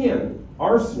 cesium, tin,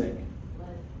 arsenic,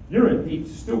 you're in deep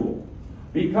stool.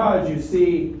 Because you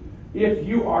see, if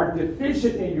you are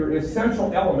deficient in your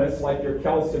essential elements like your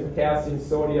calcium, potassium,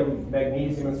 sodium,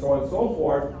 magnesium, and so on and so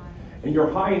forth, and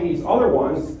you're high in these other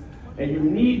ones, and you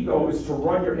need those to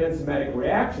run your enzymatic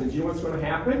reactions, you know what's going to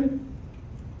happen?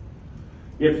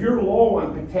 If you're low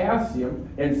on potassium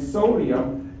and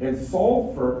sodium and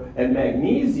sulfur and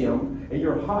magnesium, and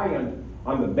you're high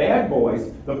on the bad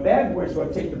boys are going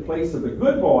to take the place of the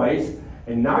good boys,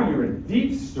 and now you're in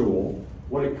deep stool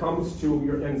when it comes to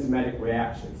your enzymatic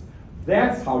reactions.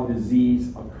 That's how disease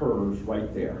occurs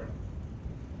right there.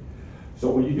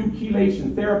 So when you do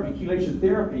chelation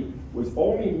therapy was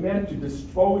only meant to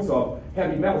dispose of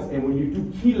heavy metals. And when you do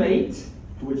chelate,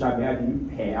 to which I imagine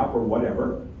you have or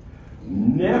whatever,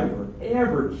 never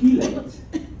ever chelate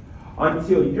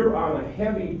until you're on a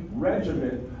heavy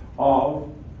regimen of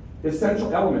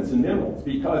essential elements and minerals.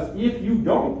 Because if you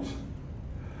don't,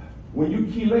 when you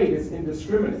chelate, it's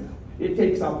indiscriminate. It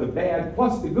takes out the bad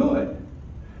plus the good.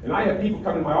 And I have people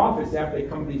come in my office after they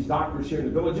come to these doctors here in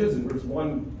the villages, and there's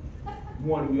one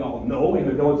we all know in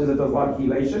the villages that does a lot of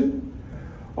chelation.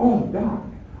 Oh, doc,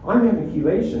 I'm having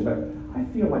chelation, but I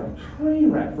feel like a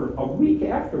train wreck for a week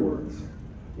afterwards.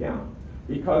 Yeah,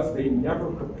 because they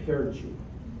never prepared you.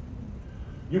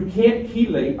 You can't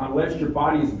chelate unless your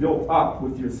body is built up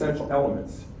with your essential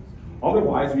elements.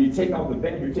 Otherwise, when you take out the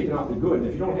bad, you're taking out the good. And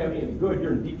if you don't have any of the good,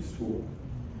 you're in deep stool.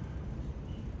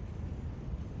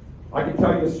 I can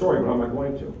tell you a story, but I'm not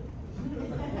going to.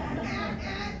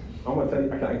 I'm going to tell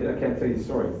you, I can't tell you the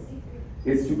story.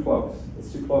 It's too close.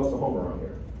 It's too close to home around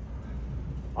here.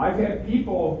 I've had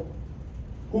people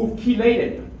who've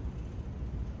chelated,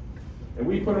 and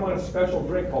we put them on a special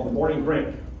drink called the morning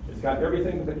drink. It's got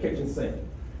everything in the kitchen sink.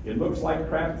 It looks like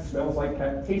crap, it smells like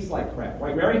crap, tastes like crap.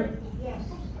 Right, Mary? Yes.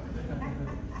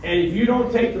 And if you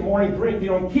don't take the morning drink, you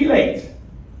don't chelate.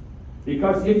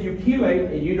 Because if you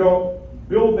chelate and you don't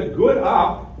build the good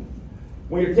up,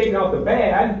 when you're taking out the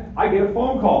bad, I get a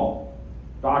phone call.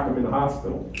 Doc, I'm in the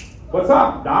hospital. What's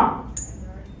up, Doc?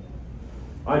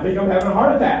 I think I'm having a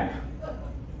heart attack.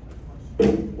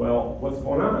 Well, what's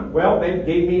going on? Well, they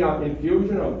gave me an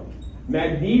infusion of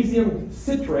magnesium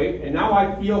citrate, and now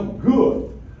I feel good.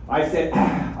 I said,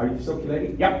 are you still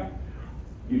chelating? Yep.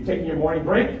 You taking your morning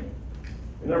drink?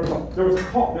 And there was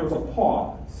a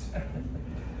pause.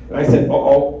 And I said,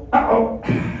 uh-oh.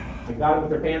 I got them with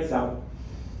their pants down.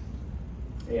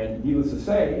 And needless to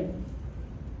say,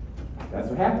 that's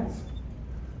what happens.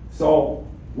 So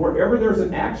wherever there's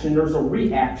an action, there's a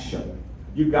reaction.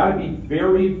 You've got to be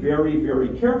very, very,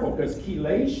 very careful, because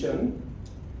chelation,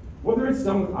 whether it's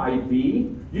done with IV,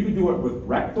 you can do it with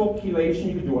rectal chelation,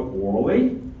 you can do it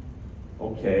orally,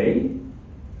 okay?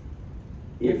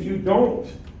 If you don't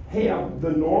have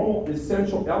the normal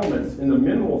essential elements and the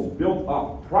minerals built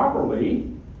up properly,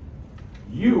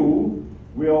 you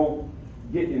will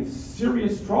get in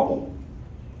serious trouble.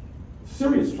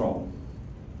 Serious trouble.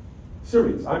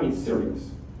 Serious, I mean serious.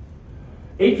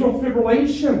 Atrial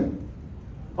fibrillation.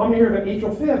 How many here have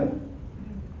atrial fib?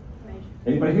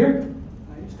 Anybody here?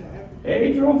 I used to have it.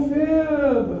 Atrial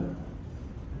fib.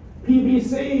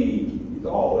 PVC.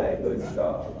 All that good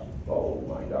stuff. Oh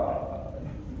my God.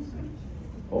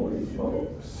 Holy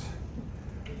smokes.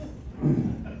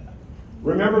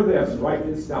 Remember this, write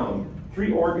this down.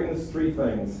 3 organs, 3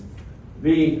 things.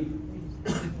 The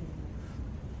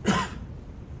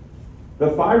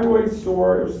thyroid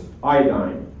stores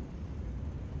iodine.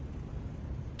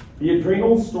 The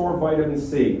adrenals store vitamin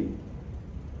C.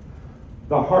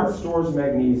 The heart stores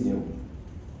magnesium.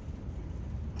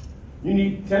 You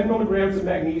need 10 milligrams of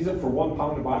magnesium for 1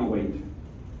 pound of body weight.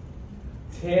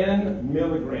 10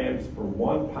 milligrams per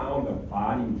 1 pound of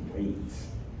body weight.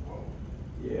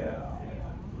 Yeah.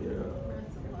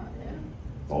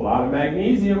 It's a lot of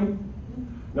magnesium.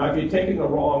 Now, if you take it in the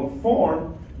wrong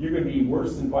form, you're going to be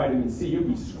worse than vitamin C. You'll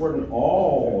be squirting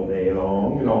all day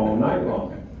long and all night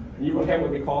long. And you will have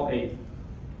what they call a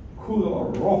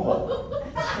culo rojo.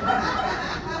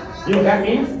 You know what that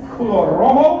means? Culo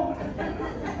rojo?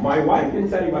 My wife can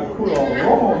tell you what culo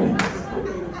rojo means.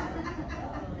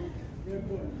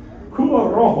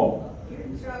 Culo rojo.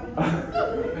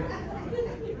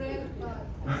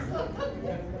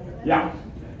 Yeah.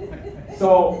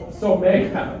 So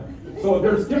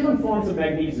there's different forms of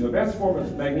magnesium. The best form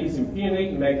is magnesium threonate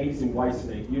and magnesium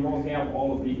glycinate. You won't have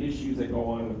all of the issues that go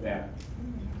on with that.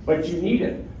 But you need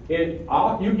it.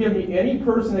 You give me any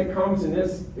person that comes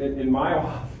in my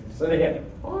office and they have,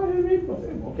 oh, I didn't need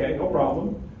nothing. Okay, no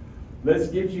problem. This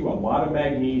gives you a lot of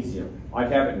magnesium. I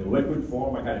have it in liquid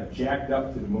form. I got it jacked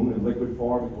up to the moon in liquid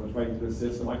form. It goes right into the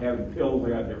system. I have it in pills. I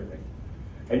got everything.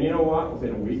 And you know what?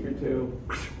 Within a week or two,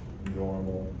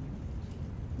 normal.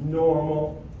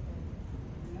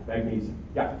 Magnesium.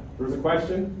 Yeah, there's a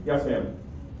question? Yes, ma'am.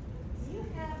 Do you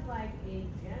have like a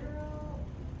general,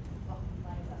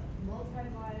 like a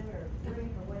multivitamin or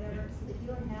drink or whatever, so that you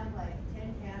don't have like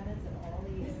 10 cabinets of all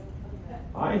these?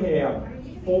 I have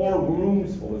 4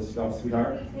 rooms full of stuff,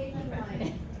 sweetheart.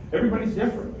 Everybody's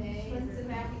different. What's the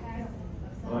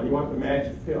magic You want the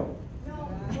magic pill. No,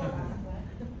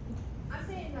 I'm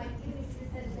saying like even if you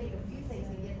just had to take a few things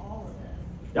and get all of this.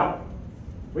 Yeah,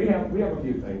 we have a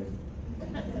few things.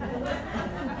 We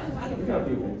got a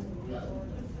few things.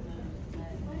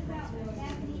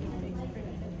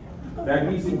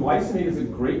 Magnesium glycinate is a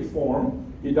great form.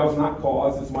 It does not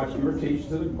cause as much irritation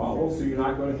to the bowels, so you're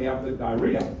not going to have the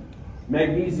diarrhea.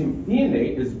 Magnesium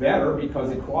threonate is better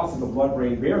because it crosses the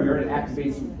blood-brain barrier and it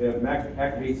activates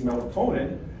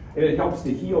melatonin, and it helps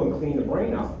to heal and clean the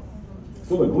brain out.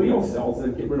 So the glial cells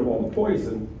then get rid of all the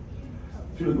poison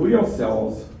through the glial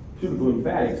cells to the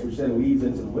lymphatics, which then leads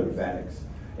into the lymphatics,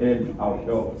 and out it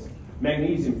goes.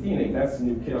 Magnesium threonate, that's the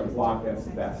new kid on the block, that's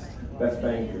the best. Best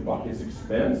bang for your buck. It's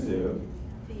expensive.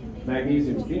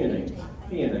 Magnesium threonate.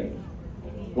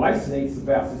 Glycinate's the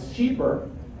best. It's cheaper,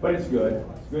 but it's good.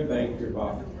 It's a good bang for your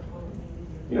buck.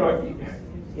 You know, if you,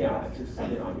 yeah, it's just,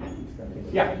 you know,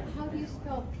 yeah. How do you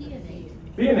spell peonate?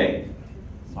 Threonate.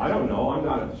 I don't know. I'm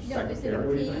not a No, is it secretary. a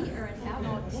What do you P think? or an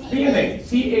L? Threonate.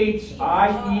 Thieneate.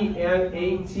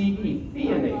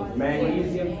 Threonate.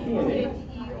 Magnesium threonate.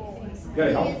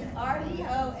 Good help. It's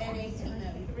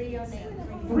REONATE.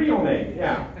 Threonate,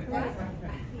 yeah.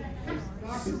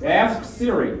 Ask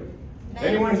Siri.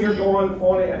 Anyone here go on the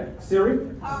phone and Siri?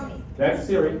 Call me. That's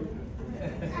Siri.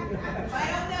 If I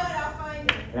don't know it, I'll find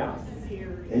it. Yeah.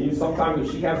 And you sometimes,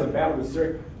 if she has a battle with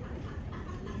Siri,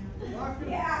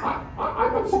 Yeah.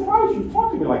 I'm surprised you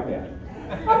talk to me like that.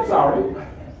 I'm sorry.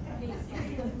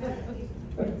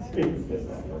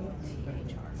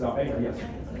 So, anyway, yes.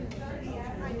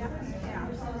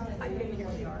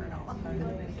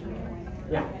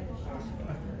 Yeah.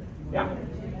 Yeah.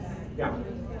 Yeah.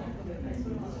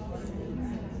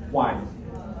 Why?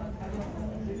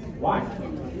 Why?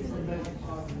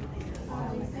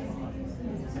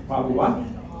 Probably what?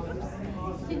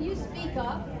 Can you speak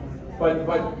up? But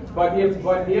if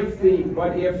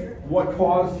what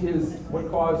caused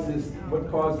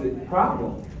the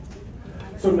problem?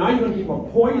 So now you're going to give him a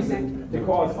poison to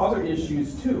cause other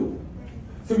issues too.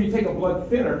 So if you take a blood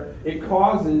thinner, it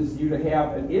causes you to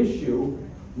have an issue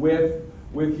with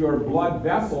your blood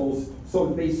vessels so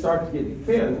that they start to get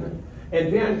thin.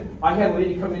 And then I had a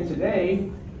lady come in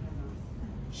today,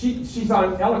 she's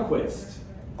on Eliquis,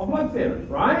 a blood thinner,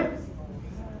 right?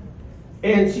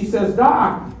 And she says,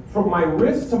 Doc, from my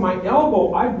wrist to my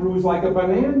elbow, I bruise like a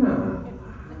banana.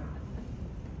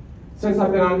 Since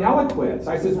I've been on Eliquis.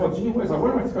 I says, well, gee whiz, I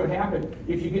wonder what's going to happen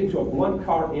if you get into a blunt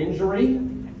car injury,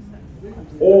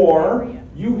 or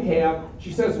you have,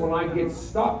 she says, when I get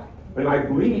stuck and I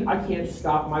bleed, I can't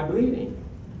stop my bleeding.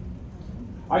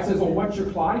 I says, well, what's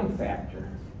your clotting factor?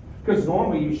 Because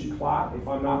normally you should clot, if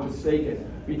I'm not mistaken,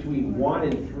 between 1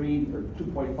 and 3 or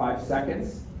 2.5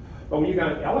 seconds. But when you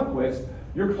got an Eliquis,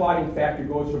 your clotting factor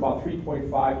goes from about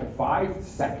 3.5 to 5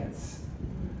 seconds.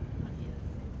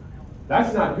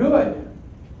 That's not good.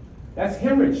 That's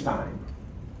hemorrhage time.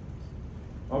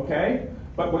 Okay?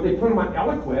 But when they put him on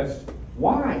Eliquis,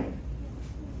 why?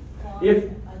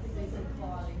 If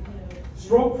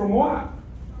stroke from what?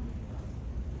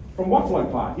 From what blood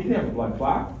clot? He didn't have a blood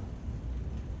clot.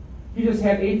 He just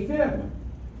had AFib.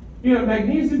 He had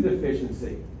magnesium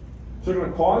deficiency. So they're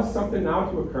going to cause something now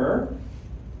to occur?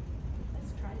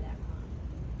 Let's try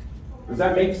that. Does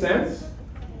that make sense?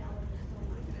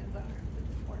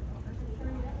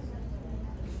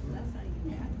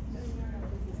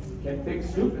 Can't fix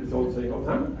stupid, so it's like, oh,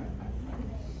 huh?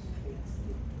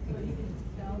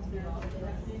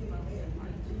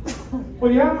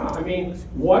 Well, yeah, I mean,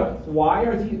 why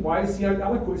is he on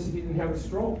Eliquis if he didn't have a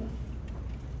stroke?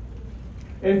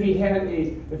 And if he had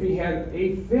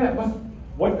a fib,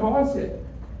 what caused it?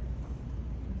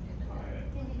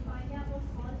 Can you find out what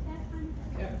caused that one?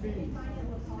 Caffeine. Can you find out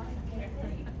what caused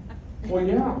it? Well,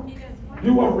 yeah.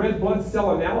 Do a red blood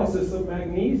cell analysis of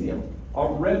magnesium. A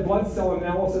red blood cell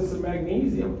analysis of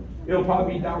magnesium. It'll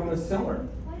probably be down in the cellar.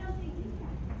 Why don't they do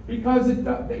that? Because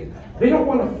they don't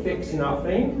want to fix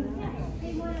nothing.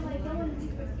 They wanna like go into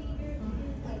procedures and do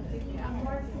like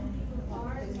parts and people's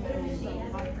parts, put them in the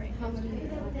other. Is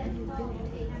that what that's called?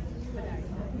 They have to do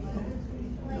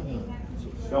like they have to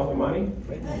do. Smell the money?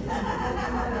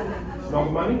 Smell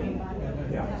the money?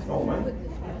 Yeah, smell the money.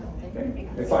 Okay.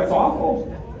 It's awful.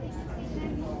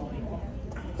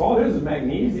 It's all it is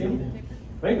magnesium.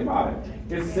 Think about it.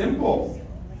 It's simple.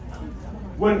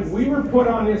 When we were put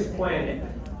on this planet,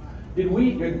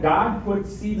 did God put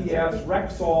CVS,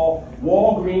 Rexall,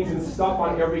 Walgreens, and stuff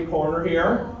on every corner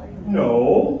here?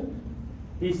 No.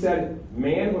 He said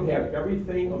man would have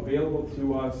everything available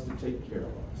to us to take care of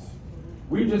us.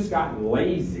 We've just gotten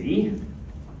lazy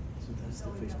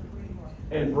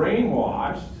and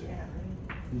brainwashed,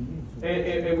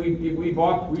 and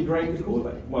we drank the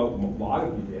Kool-Aid. Well, a lot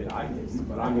of you did. I didn't,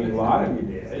 but I mean a lot of you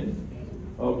did.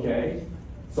 Okay.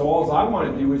 So all I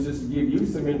want to do is just give you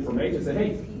some information. Say,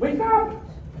 hey, wake up!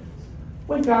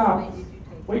 Wake up!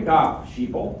 Wake up,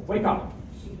 sheeple! Wake up!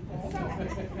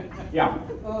 Yeah.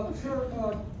 Sir,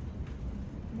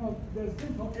 there's a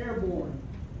thing called airborne.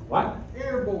 What?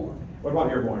 Airborne. What about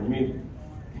airborne? You mean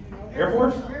Air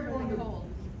Force? Airborne.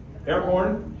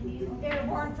 Airborne?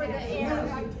 Airborne for the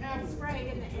air, that's spraying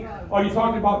in the air. Oh, you're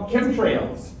talking about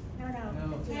chemtrails.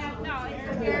 No,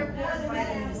 it's the airborne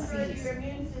vitamin C.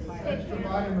 Extra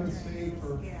vitamin C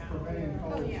for preventing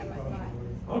colds.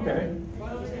 Okay.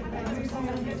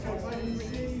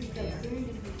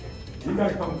 You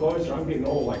gotta come closer. I'm getting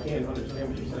old. I can't understand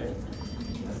what you're saying.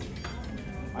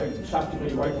 I shot too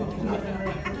many rifles.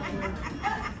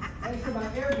 That's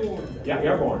about airborne. Yeah,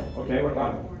 airborne. Okay, what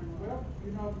about it?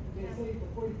 Well, they say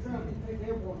before you travel, you take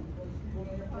airborne because when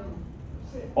the airplane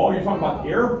is sick. Oh, you're talking about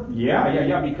air?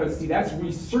 Yeah, because see, that's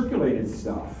recirculated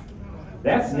stuff.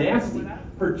 That's nasty,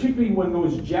 particularly when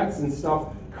those jets and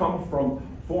stuff come from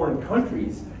foreign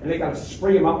countries and they got to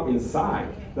spray them out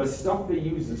inside. The stuff they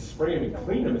use to spray them and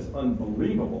clean them is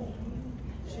unbelievable.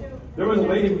 There was a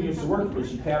lady who used to work for me.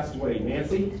 She passed away.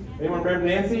 Nancy? Anyone remember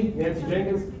Nancy? Nancy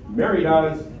Jenkins? Mary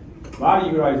does. A lot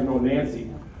of you guys know Nancy.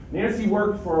 Nancy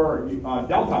worked for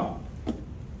Delta,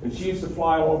 and she used to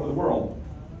fly all over the world.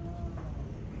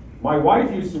 My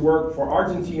wife used to work for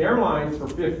Argentine Airlines for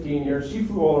 15 years. She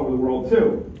flew all over the world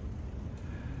too.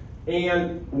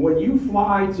 And when you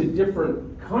fly to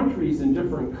different countries and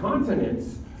different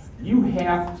continents, you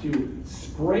have to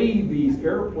spray these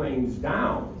airplanes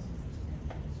down.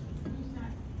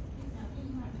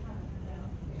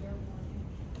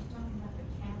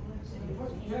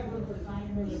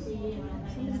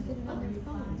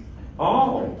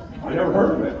 Oh, I never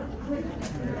heard of it.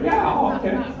 Yeah, oh,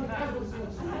 okay.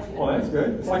 Well, that's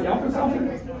good. It's like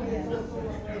Alka-Seltzer?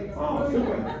 Oh,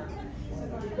 super.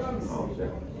 Oh,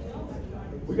 shit.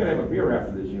 We're going to have a beer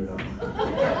after this, you know.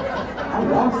 I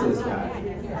lost this guy.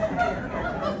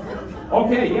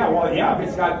 Okay, yeah, well, yeah, if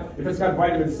it's got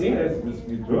vitamin C in it,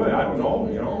 it's good. I don't know,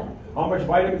 you know. How much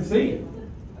vitamin C?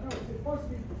 It's supposed to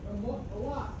be a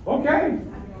lot. Okay,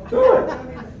 good.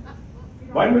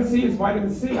 Vitamin C is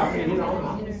vitamin C. I mean, you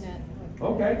know.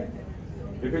 Okay.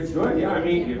 If it's good, yeah, I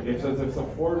mean, if it's a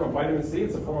form of vitamin C,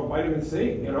 it's a form of vitamin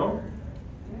C, you know.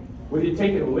 Whether you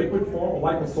take it in a liquid form, a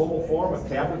liposomal form, a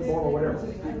tablet form, or whatever.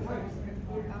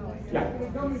 Yeah.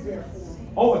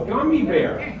 Oh, a gummy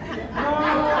bear.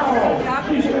 Oh,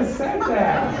 you should have said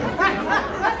that.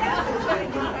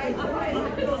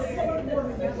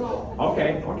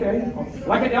 Okay.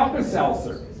 Like an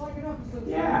Alka-Seltzer.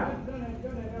 Yeah.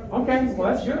 Okay,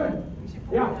 well, that's good.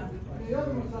 Yeah.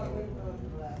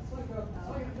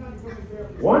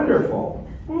 Wonderful.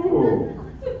 Ooh.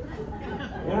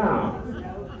 Yeah.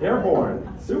 Airborne.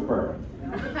 Super.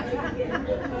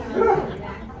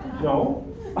 No.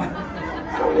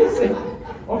 What is it?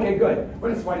 Okay, good.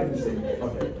 What is vitamin C?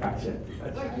 Okay, gotcha.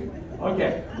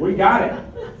 Okay, we got it.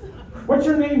 What's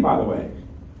your name, by the way?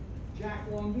 Jack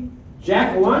London.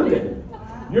 Jack London.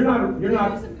 You're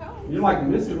like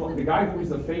Mr. The guy who's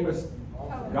the famous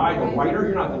guy, the writer.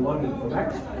 You're not the London from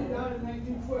X. He died in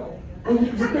 1912. Well,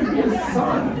 you could be his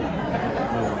son.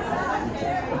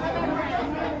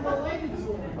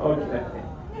 Okay.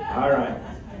 All right.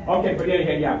 Okay, but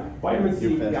anyhow, yeah, vitamin C,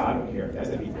 You're fast. yeah, I don't care.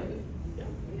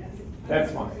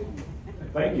 That's fine.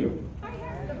 Thank you. I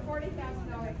have the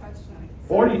 $40,000 question.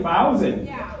 40,000?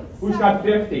 Yeah. Who's got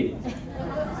 50?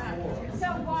 So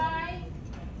why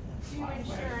do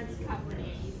insurance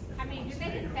companies, I mean, do they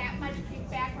get that much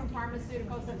kickback from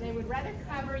pharmaceuticals that they would rather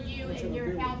cover you and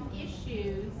your health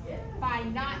issues by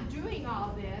not doing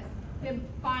all this than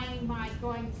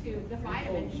going to the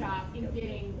vitamin shop and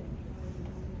getting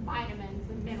vitamins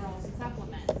and minerals and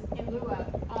supplements in lieu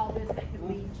of all this that could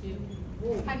lead to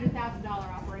 $100,000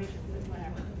 operations and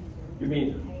whatever? You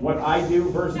mean what I do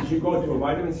versus you go to a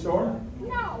vitamin store?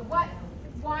 No, why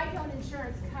don't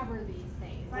insurance cover these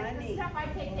things? Like the stuff I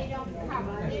take, they don't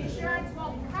cover. The insurance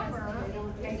won't cover.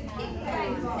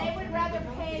 They would rather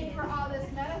pay for all this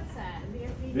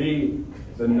medicine.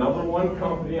 The number one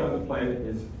company on the planet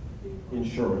is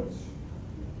insurance.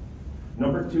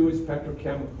 Number 2 is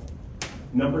petrochemical.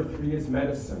 Number 3 is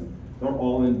medicine. They're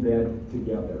all in bed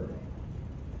together.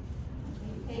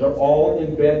 They're all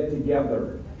in bed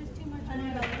together.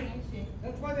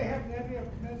 That's why they have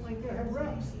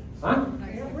reps. Huh?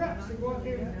 They have reps, they go out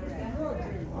there and push the drugs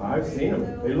in. I've seen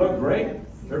them. They look great.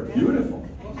 They're beautiful.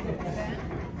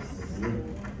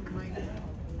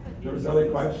 There was another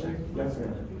question? Yes,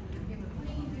 ma'am.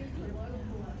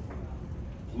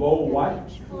 Low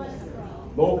what?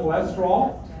 Low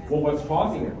cholesterol? Well, what's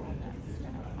causing it?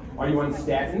 Are you on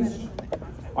statins?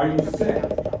 Are you sick?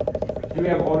 Do you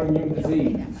have autoimmune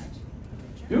disease?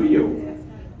 Do you?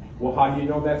 Well, how do you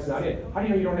know that's not it? How do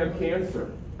you know you don't have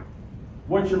cancer?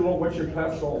 What's your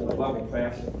cholesterol level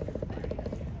fasting?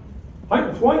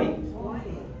 120.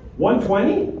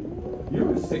 120?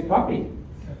 You're a sick puppy.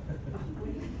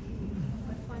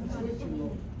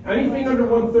 Anything under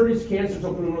 130 is cancer,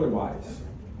 don't put it otherwise.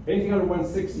 Anything under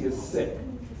 160 is sick.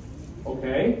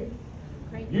 Okay?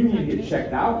 You need to get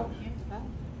checked out.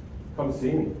 Come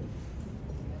see me.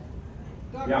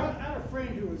 Doc, Yeah. I had a friend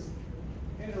who was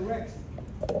anorexic.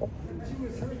 And she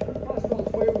was, her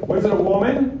cholesterol's way over. Was it a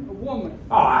woman? A woman.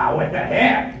 Ah, what the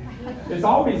heck? There's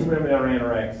always women that are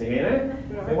anorexic, ain't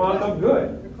it? They want to look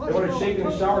good. They want to shake in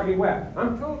the shower and get wet. Her Huh?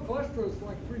 total cholesterol is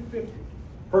like 350.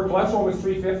 Her cholesterol was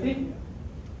 350?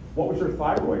 What was her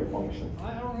thyroid function?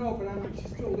 I don't know, but I mean,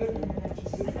 she's still living.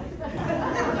 She's still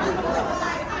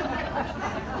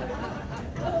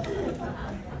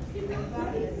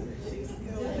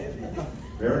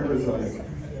Very resilient.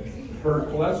 Her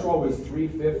cholesterol was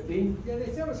 350? Yeah, they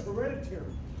said it was hereditary.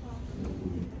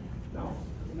 No.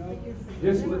 You know?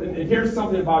 Just, and here's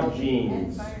something about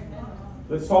genes.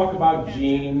 Let's talk about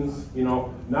genes,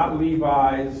 not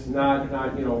Levi's, not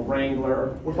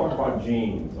Wrangler. We'll talk about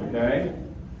genes, okay?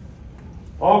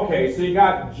 Okay, so you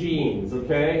got genes,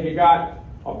 okay? You got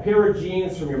a pair of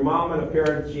genes from your mom and a pair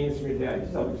of genes from your dad.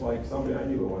 You sound like somebody I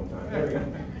knew at one time. There we go.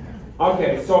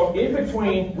 Okay, so in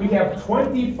between, we have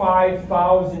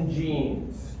 25,000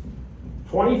 genes.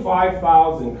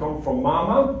 25,000 come from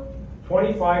mama,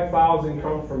 25,000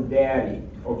 come from daddy,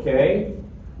 okay?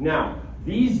 Now,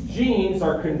 these genes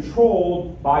are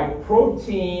controlled by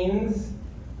proteins,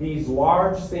 these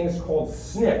large things called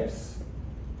SNPs.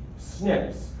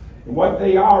 SNPs. And what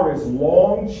they are is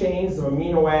long chains of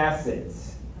amino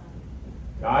acids.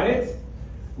 Got it?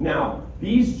 Now,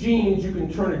 these genes, you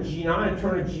can turn a gene on and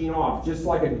turn a gene off, just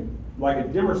like a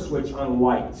dimmer switch on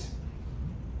light.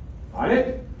 Got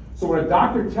it? So when a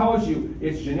doctor tells you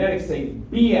it's genetic, say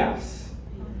BS.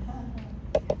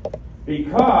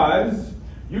 Because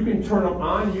you can turn them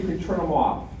on, you can turn them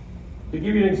off. To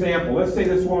give you an example, let's say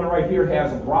this woman right here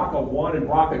has BRCA1 and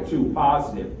BRCA2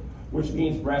 positive, which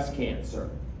means breast cancer.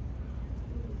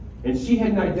 And she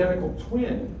had an identical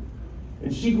twin.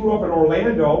 And she grew up in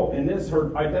Orlando, and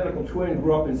her identical twin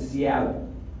grew up in Seattle.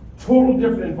 Total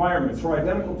different environments. Her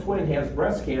identical twin has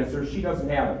breast cancer. She doesn't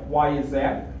have it. Why is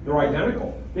that? They're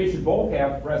identical. They should both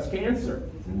have breast cancer.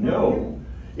 No.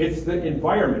 It's the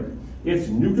environment. It's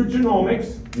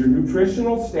nutrigenomics, your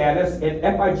nutritional status, and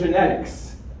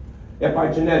epigenetics.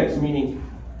 Epigenetics, meaning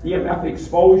EMF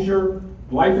exposure,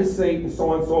 glyphosate, and so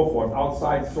on and so forth,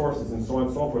 outside sources, and so on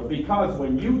and so forth. Because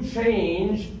when you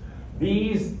change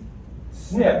these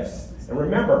SNPs, and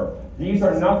remember, these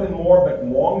are nothing more but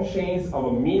long chains of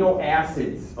amino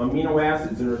acids. Amino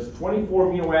acids, and there's 24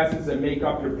 amino acids that make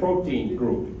up your protein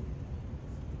group.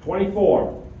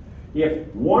 24. If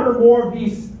one or more of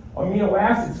these amino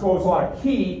acids goes out of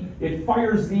key, it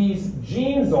fires these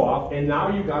genes off, and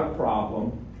now you've got a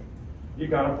problem. You've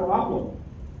got a problem.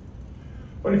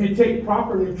 But if you take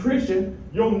proper nutrition,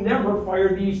 you'll never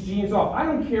fire these genes off. I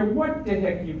don't care what the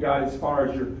heck you got as far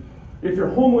as if you're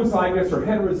homozygous or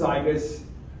heterozygous,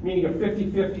 meaning a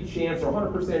 50-50 chance or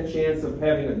 100% chance of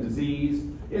having a disease,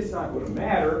 it's not going to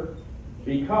matter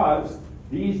because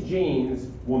these genes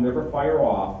will never fire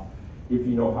off if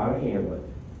you know how to handle it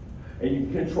and you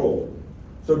can control it.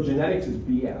 So genetics is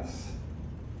BS.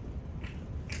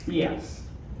 BS.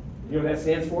 You know what that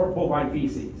stands for? Bovine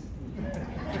feces.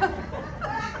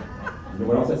 You know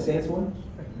what else that stands for?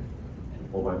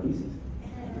 Bovine feces.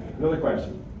 Another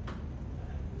question.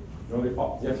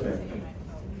 Oh, yes, ma'am.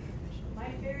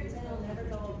 My ferrets will never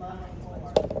go above a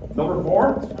 4. Number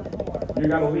 4? You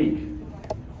got a leak.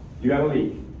 You got a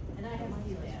leak. And I have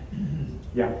celiac.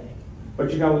 Yeah.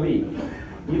 But you got a leak.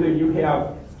 Either you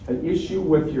have an issue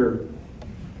with your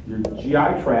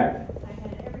GI tract. I've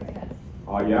had every test.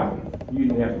 Oh, yeah? You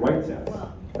didn't have the right test.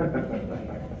 Well.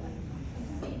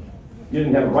 You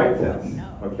didn't have the right test,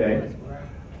 okay?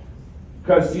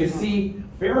 Because you see,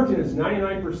 ferritin is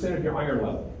 99% of your iron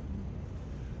level.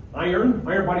 Iron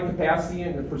body capacity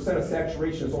and the percent of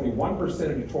saturation is only 1%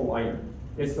 of your total iron.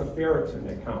 It's the ferritin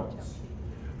that counts.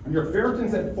 When your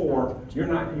ferritin's at 4,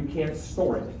 you can't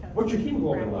store it. What's your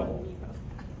hemoglobin level?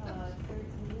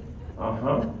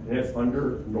 13. And it's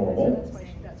under normal.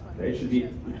 Okay, it should be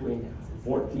between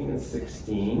 14 and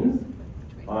 16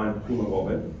 on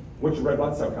hemoglobin. What's your red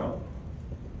blood cell count?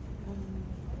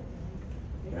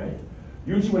 Okay.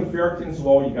 Usually when ferritin's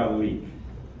low, you got a leak.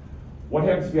 What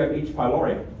happens if you have H.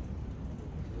 pylori?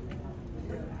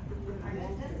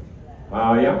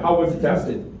 Yeah, how was it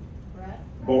tested?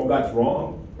 Well, that's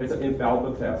wrong. It's an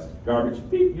infallible test. Garbage,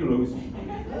 beep, you lose.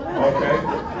 Okay?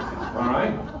 All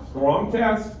right? It's the wrong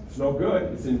test. It's no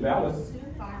good. It's invalid.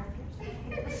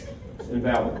 It's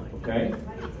invalid, okay?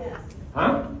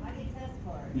 Huh?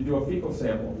 You do a fecal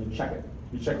sample, you check it.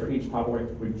 You check for H.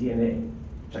 pylori with DNA.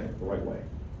 Check it the right way.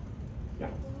 Yeah.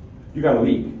 You got a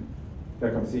leak. You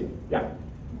gotta come see me. Yeah.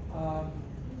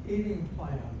 Eating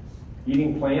plans.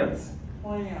 Eating plants?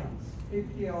 Plans.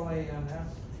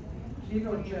 APLANS.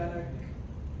 Ketogenic.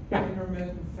 Yeah.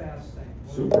 Intermittent fasting.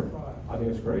 Super. I think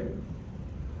it's great.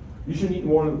 You should eat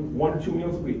one or 2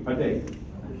 meals a week, a day.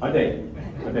 A day.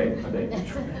 A day. A day. I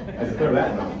had to clear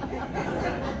that now.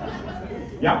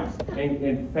 Yeah.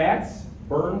 And fats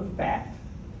burn fat.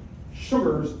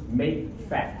 Sugars make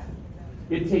fat.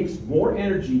 It takes more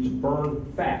energy to burn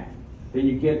fat than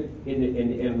you get in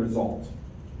the end result.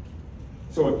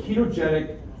 So a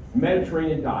ketogenic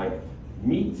Mediterranean diet,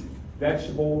 meat,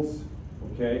 vegetables,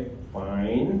 okay,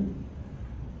 fine.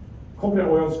 Coconut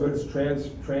oil is good. It's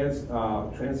trans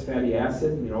fatty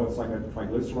acid. You know, it's like a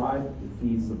triglyceride. It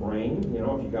feeds the brain. You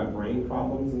know, if you've got brain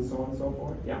problems and so on and so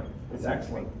forth. Yeah, it's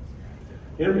excellent.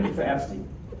 Intermittent fasting.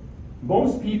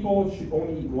 Most people should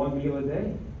only eat 1 meal a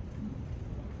day.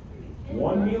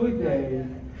 1 meal a day,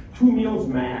 2 meals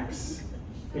max.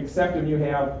 Except if you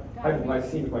have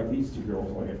hypoglycemic like these 2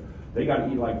 girls over here. They got to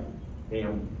eat like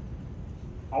damn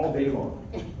all day long.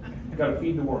 You got to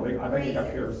feed the world. I think they got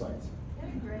parasites.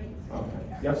 Great.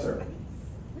 Okay. Yes, sir.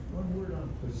 One word on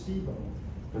placebo.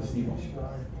 Placebo. Describe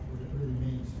what it really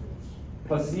means to us.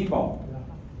 Placebo. Yeah.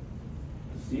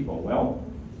 Placebo. Well,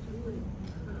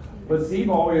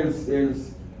 placebo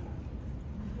is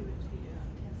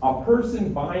a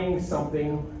person buying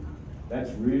something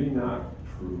that's really not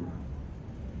true.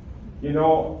 You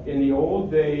know, in the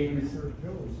old days,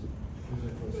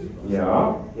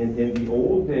 yeah, in the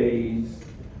old days,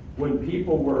 when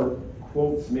people were,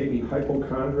 quotes, maybe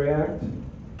hypochondriac,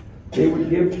 they would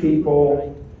give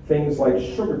people things like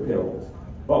sugar pills.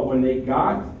 But when they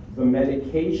got the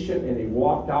medication and they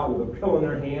walked out with a pill in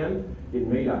their hand, it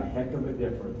made a heck of a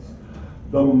difference.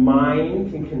 The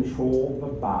mind can control the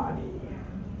body.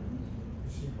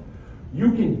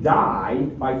 You can die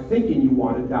by thinking you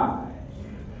want to die.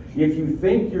 If you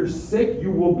think you're sick,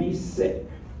 you will be sick.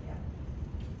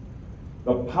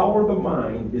 The power of the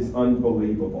mind is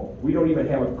unbelievable. We don't even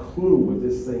have a clue what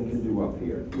this thing can do up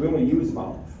here. We only use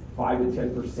about 5 to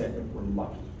 10% if we're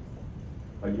lucky.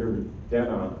 But you're dead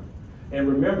on. And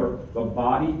remember, the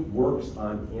body works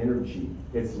on energy.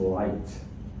 It's light.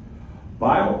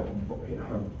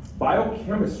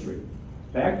 Biochemistry,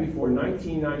 back before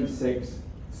 1996,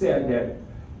 said that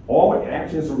all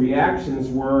actions or reactions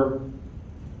were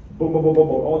boom, boom, boom, boom,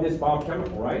 boom, all this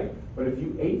biochemical, right? But if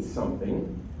you ate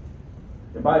something,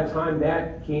 and by the time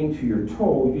that came to your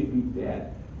toe, you'd be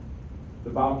dead. The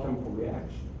biochemical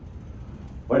reaction.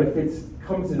 But if it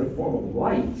comes in the form of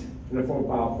light, in the form of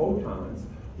biophotons,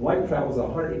 light travels at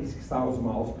 186,000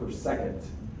 miles per second.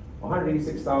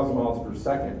 186,000 miles per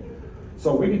second.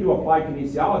 So we could do applied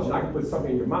kinesiology, and I could put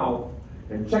something in your mouth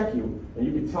and check you, and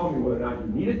you can tell me whether or not you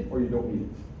need it or you don't need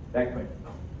it. That quick.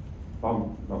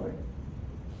 Nothing.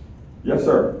 Yes,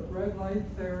 sir. Red light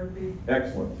therapy.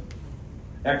 Excellent.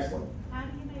 Excellent. How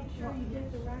do you make sure you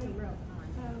get the right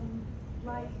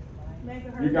like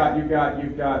megahertz?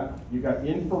 You got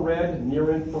infrared,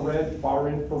 near infrared, far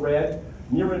infrared.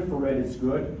 Near infrared is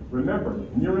good. Remember,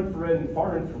 near infrared and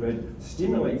far infrared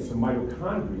stimulates the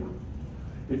mitochondria.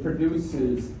 It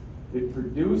produces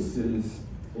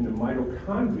in the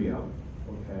mitochondria,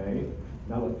 okay,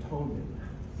 melatonin.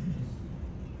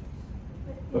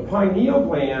 The pineal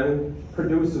gland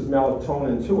produces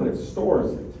melatonin too, and it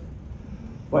stores it.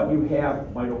 But you have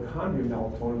mitochondrial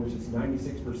melatonin, which is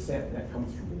 96%, that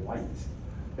comes from light.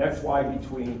 That's why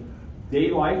between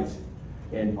daylight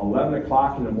and 11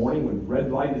 o'clock in the morning, when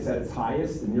red light is at its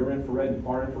highest, the near infrared and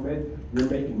far infrared, you're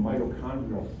making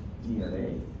mitochondrial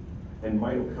DNA and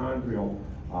mitochondrial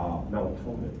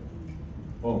melatonin.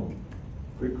 Boom.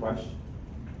 Good question.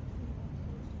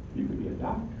 You could be a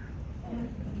doctor.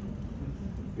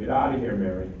 Get out of here,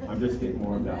 Mary. I'm just getting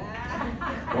warmed up.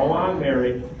 Go on,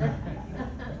 Mary.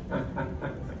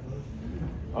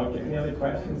 Okay, any other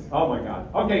questions? Oh my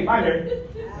God. Okay, bye, Mary.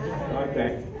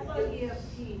 Okay. How about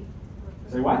EFT?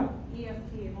 Say what?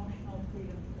 EFT, emotional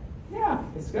freedom. Yeah,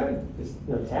 it's good. Just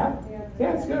tap.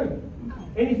 Yeah, it's good.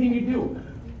 Anything you do.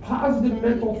 Positive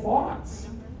mental thoughts.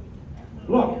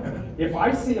 Look, if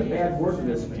I say a bad word to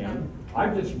this man,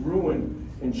 I've just ruined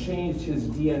and changed his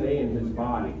DNA in his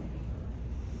body.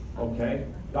 Okay?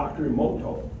 Dr.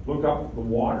 Emoto, look up the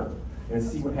water and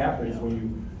see what happens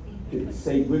when you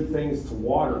say good things to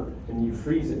water and you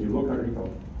freeze it and you look underneath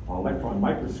an electron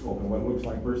microscope and what it looks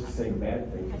like versus saying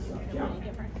bad things and stuff. Yeah.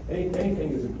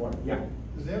 Anything is important. Yeah.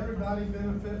 Does everybody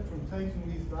benefit from taking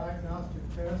these diagnostic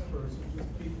tests, or is it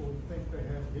just people who think they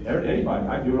have issues? Anybody.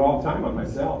 I do it all the time on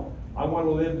myself. I want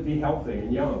to live to be healthy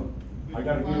and young. I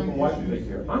got a beautiful wife to take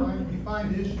care of. Huh? You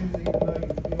find issues even though you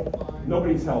feel fine?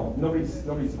 Nobody's health. Nobody's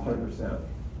 100%.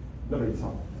 Nobody's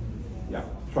health. Yeah,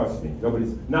 trust me.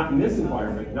 Nobody's, not in this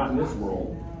environment, not in this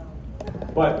world.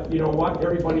 But you know what?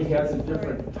 Everybody has a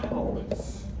different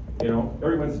tolerance. You know,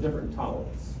 everyone's a different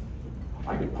tolerance.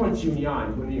 I could punch you in the eye,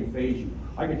 it wouldn't even faze you.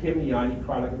 I could hit him in the eye and he'd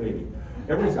cry like a baby.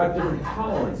 Everyone's got different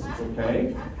tolerances,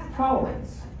 okay?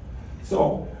 Tolerance.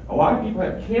 So, a lot of people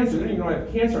have cancer, they don't even know they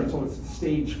have cancer until it's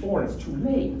stage 4 and it's too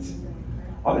late.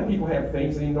 Other people have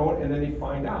things and they know it and then they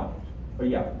find out. But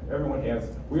yeah, everyone has,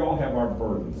 we all have our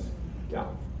burdens. Yeah,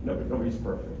 nobody's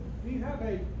perfect. Do you have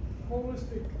a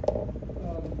holistic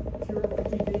cure for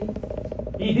ED?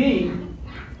 ED?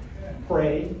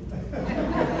 Pray.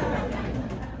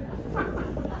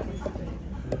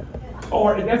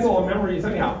 Or that's all memories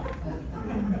anyhow.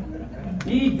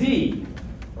 ED.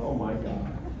 Oh my God.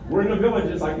 We're in the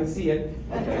villages, I can see it.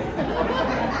 Okay.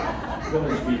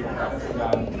 Village people. That's the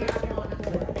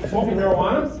job. Smoking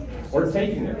marijuana or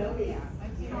taking it?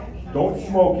 Don't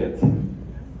smoke it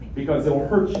because it'll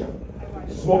hurt you.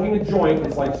 Smoking a joint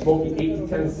is like smoking 8 to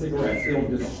 10 cigarettes. It'll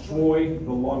destroy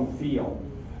the lung field.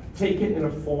 Take it in a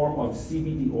form of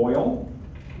CBD oil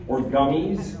or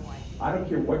gummies. I don't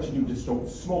care what you do, just don't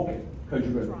smoke it because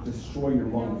you're going to destroy your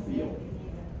lung field.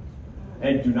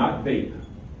 And do not vape.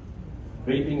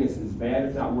 Vaping is as bad,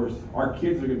 if not worse. Our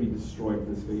kids are going to be destroyed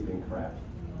with this vaping crap.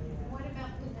 What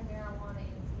about putting the marijuana in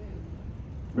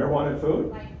food? Marijuana in food?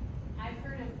 Like, I've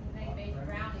heard of they make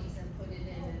brownies and put it in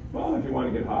it. Well, if you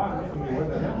want to get high, I mean, what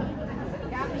the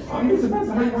hell? I mean, it depends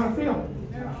on how you want to feel.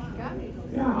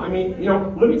 Yeah, I mean, you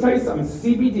know, let me tell you something.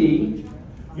 CBD,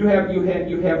 you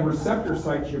have receptor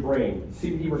sites in your brain.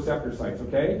 CBD receptor sites,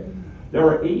 okay? There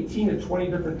are 18 to 20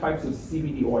 different types of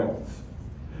CBD oils.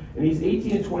 And these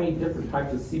 18 to 20 different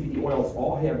types of CBD oils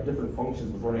all have different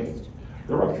functions of the brain.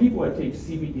 There are people that take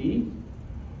CBD,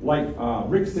 like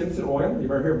Rick Simpson oil. You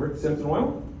ever heard of Rick Simpson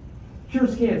oil?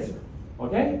 Cures cancer,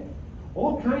 okay?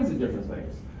 All kinds of different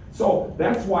things. So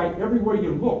that's why everywhere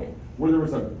you look, where there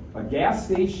was a gas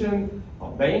station, a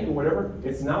bank or whatever,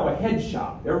 it's now a head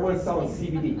shop. Everyone's selling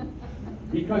CBD.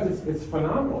 Because it's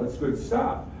phenomenal, it's good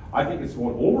stuff. I think it's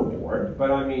going overboard, but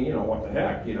I mean, you know, what the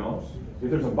heck, you know? If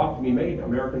there's a buck to be made,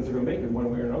 Americans are going to make it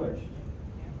one way or another.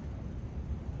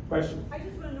 Question? I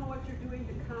just want to know what you're doing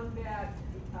to combat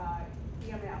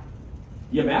EMF.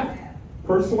 EMF?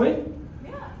 Personally?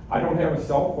 Yeah. I don't have a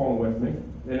cell phone with me,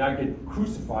 and I get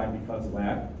crucified because of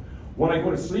that. When I go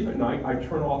to sleep at night, I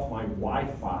turn off my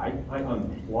Wi-Fi, I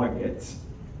unplug it,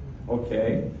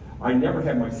 okay? I never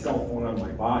have my cell phone on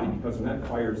my body because when that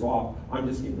fires off, I'm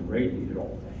just getting radiated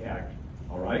all the heck,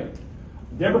 all right?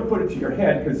 Never put it to your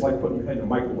head because it's like putting your head in a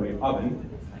microwave oven.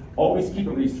 Always keep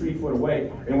at least 3 foot away.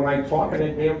 And when I talk on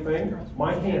that damn thing,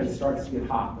 my hand starts to get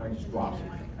hot and I just drop it.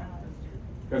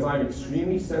 Because I'm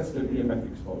extremely sensitive to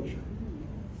EMF exposure.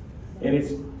 And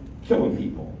it's killing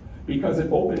people because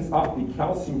it opens up the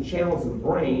calcium channels of the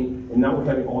brain, and now we're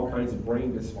having all kinds of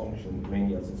brain dysfunction,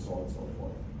 manias, and so on and so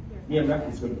forth.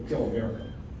 EMF is going to kill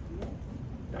America.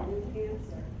 No.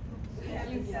 Cancer. We have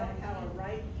a cell tower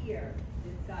right here.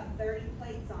 It's got 30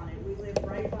 plates on it. We live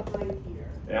right behind here.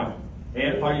 Yeah.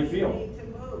 And how you feel? We need to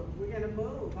move. We're gonna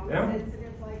move. I'm Yeah.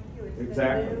 sensitive like you. It's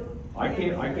Exactly. the new I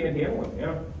can't handle it.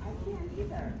 Yeah. I can't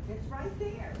either. It's right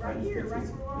there, right It's- here, it's- right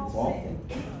it's where we're all awful. sitting.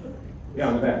 Yeah,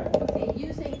 on the back. Okay,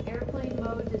 using airplane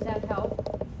mode, does that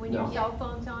help when your No. cell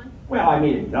phone's on? Well, I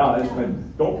mean, it does,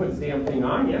 but don't put this damn thing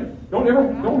on you. Don't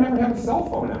ever have a cell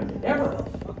phone on you, ever.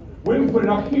 Women put it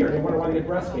up here, they wonder why they get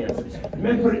breast cancer.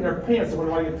 Men put it in their pants, they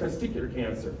wonder why they get testicular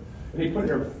cancer. And they put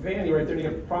it in their fanny right there, and they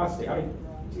get prostate. I mean,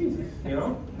 Jesus, you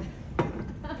know?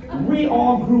 We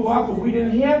all grew up and we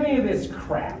didn't have any of this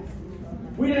crap.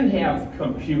 We didn't have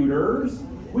computers.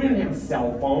 We didn't have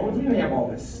cell phones. We didn't have all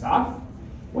this stuff.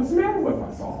 What's the matter with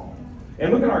us all?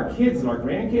 And look at our kids and our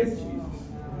grandkids. Jesus.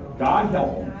 God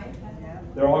help them.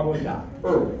 They're all going to die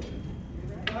early.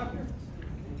 Can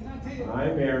I tell you? Hi,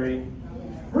 Mary.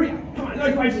 Hurry up. Come on.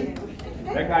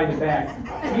 That guy in the back.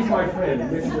 He's my friend,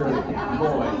 Mr.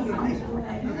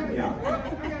 Boy. Yeah.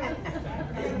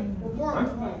 Well,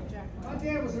 Mark, my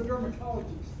dad was a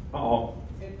dermatologist. Uh-oh.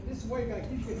 And this is way back,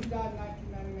 he died in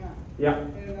 1999. Yeah.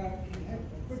 And he had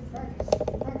good practice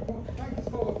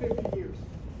for over 50 years.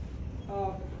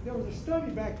 There was a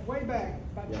study way back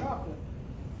about chocolate.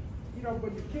 You know,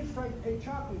 when the kids ate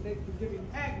chocolate, they were giving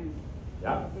acne.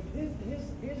 Yeah. But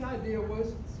his idea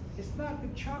was, it's not the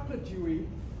chocolate you eat,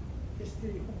 it's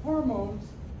the hormones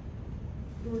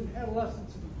during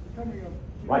adolescence and becoming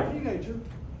a teenager,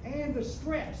 and the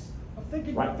stress of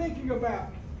thinking about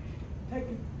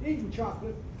eating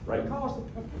chocolate that cause the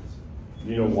pimples.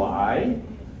 You know why?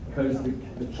 Because the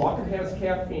chocolate has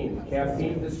caffeine.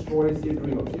 Caffeine destroys the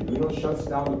adrenals. The adrenals shuts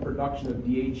down the production of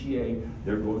DHEA.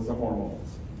 There goes the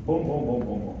hormones. Boom, boom, boom,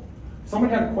 boom, boom. Someone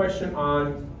had a question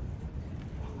on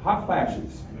hot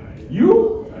flashes.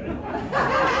 You?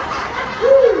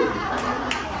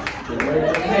 Get away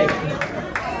from me.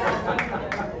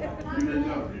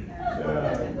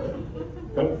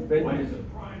 Don't fit me.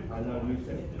 I know you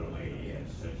said.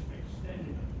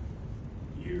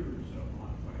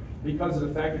 Because of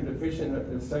the fact they're deficient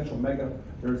in essential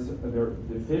they're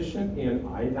deficient in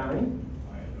iodine,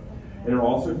 and they're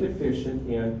also deficient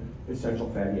in essential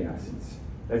fatty acids.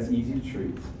 That's easy to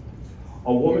treat.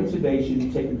 A woman today should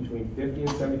be taking between 50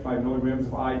 and 75 milligrams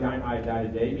of iodine a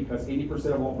day, because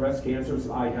 80% of all breast cancer is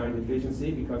iodine deficiency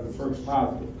because it's HER2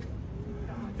 positive.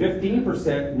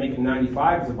 15%, making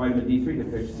 95, is a vitamin D3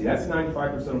 deficiency. That's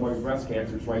 95% of all breast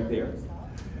cancers right there.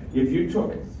 If you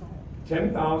took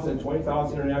 10,000,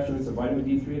 20,000 international units of vitamin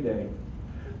D3 a day,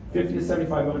 50 to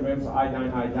 75 milligrams of iodine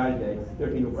a day,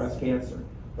 there'd be no breast cancer.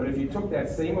 But if you took that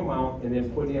same amount and then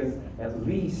put in at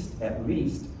least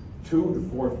 2,000 to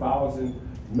 4,000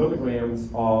 milligrams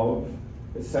of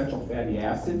essential fatty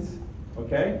acids,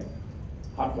 okay,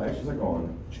 hot flashes are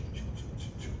gone.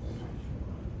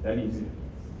 That easy.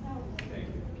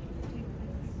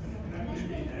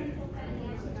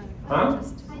 Huh?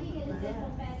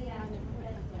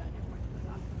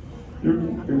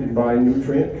 You can buy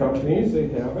nutrient companies, they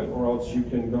have it, or else you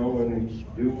can go and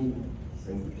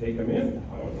take them in.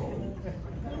 I don't know.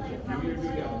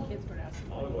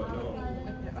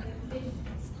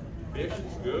 Fish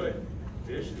is good.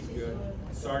 Fish is good.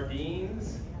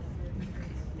 Sardines,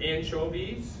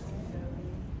 anchovies,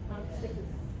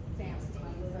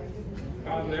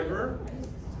 cod liver.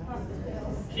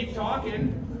 Keep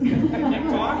talking. Keep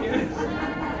talking.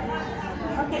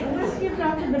 Okay, let's give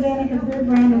Dr. Badanek a big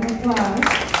round of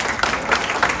applause.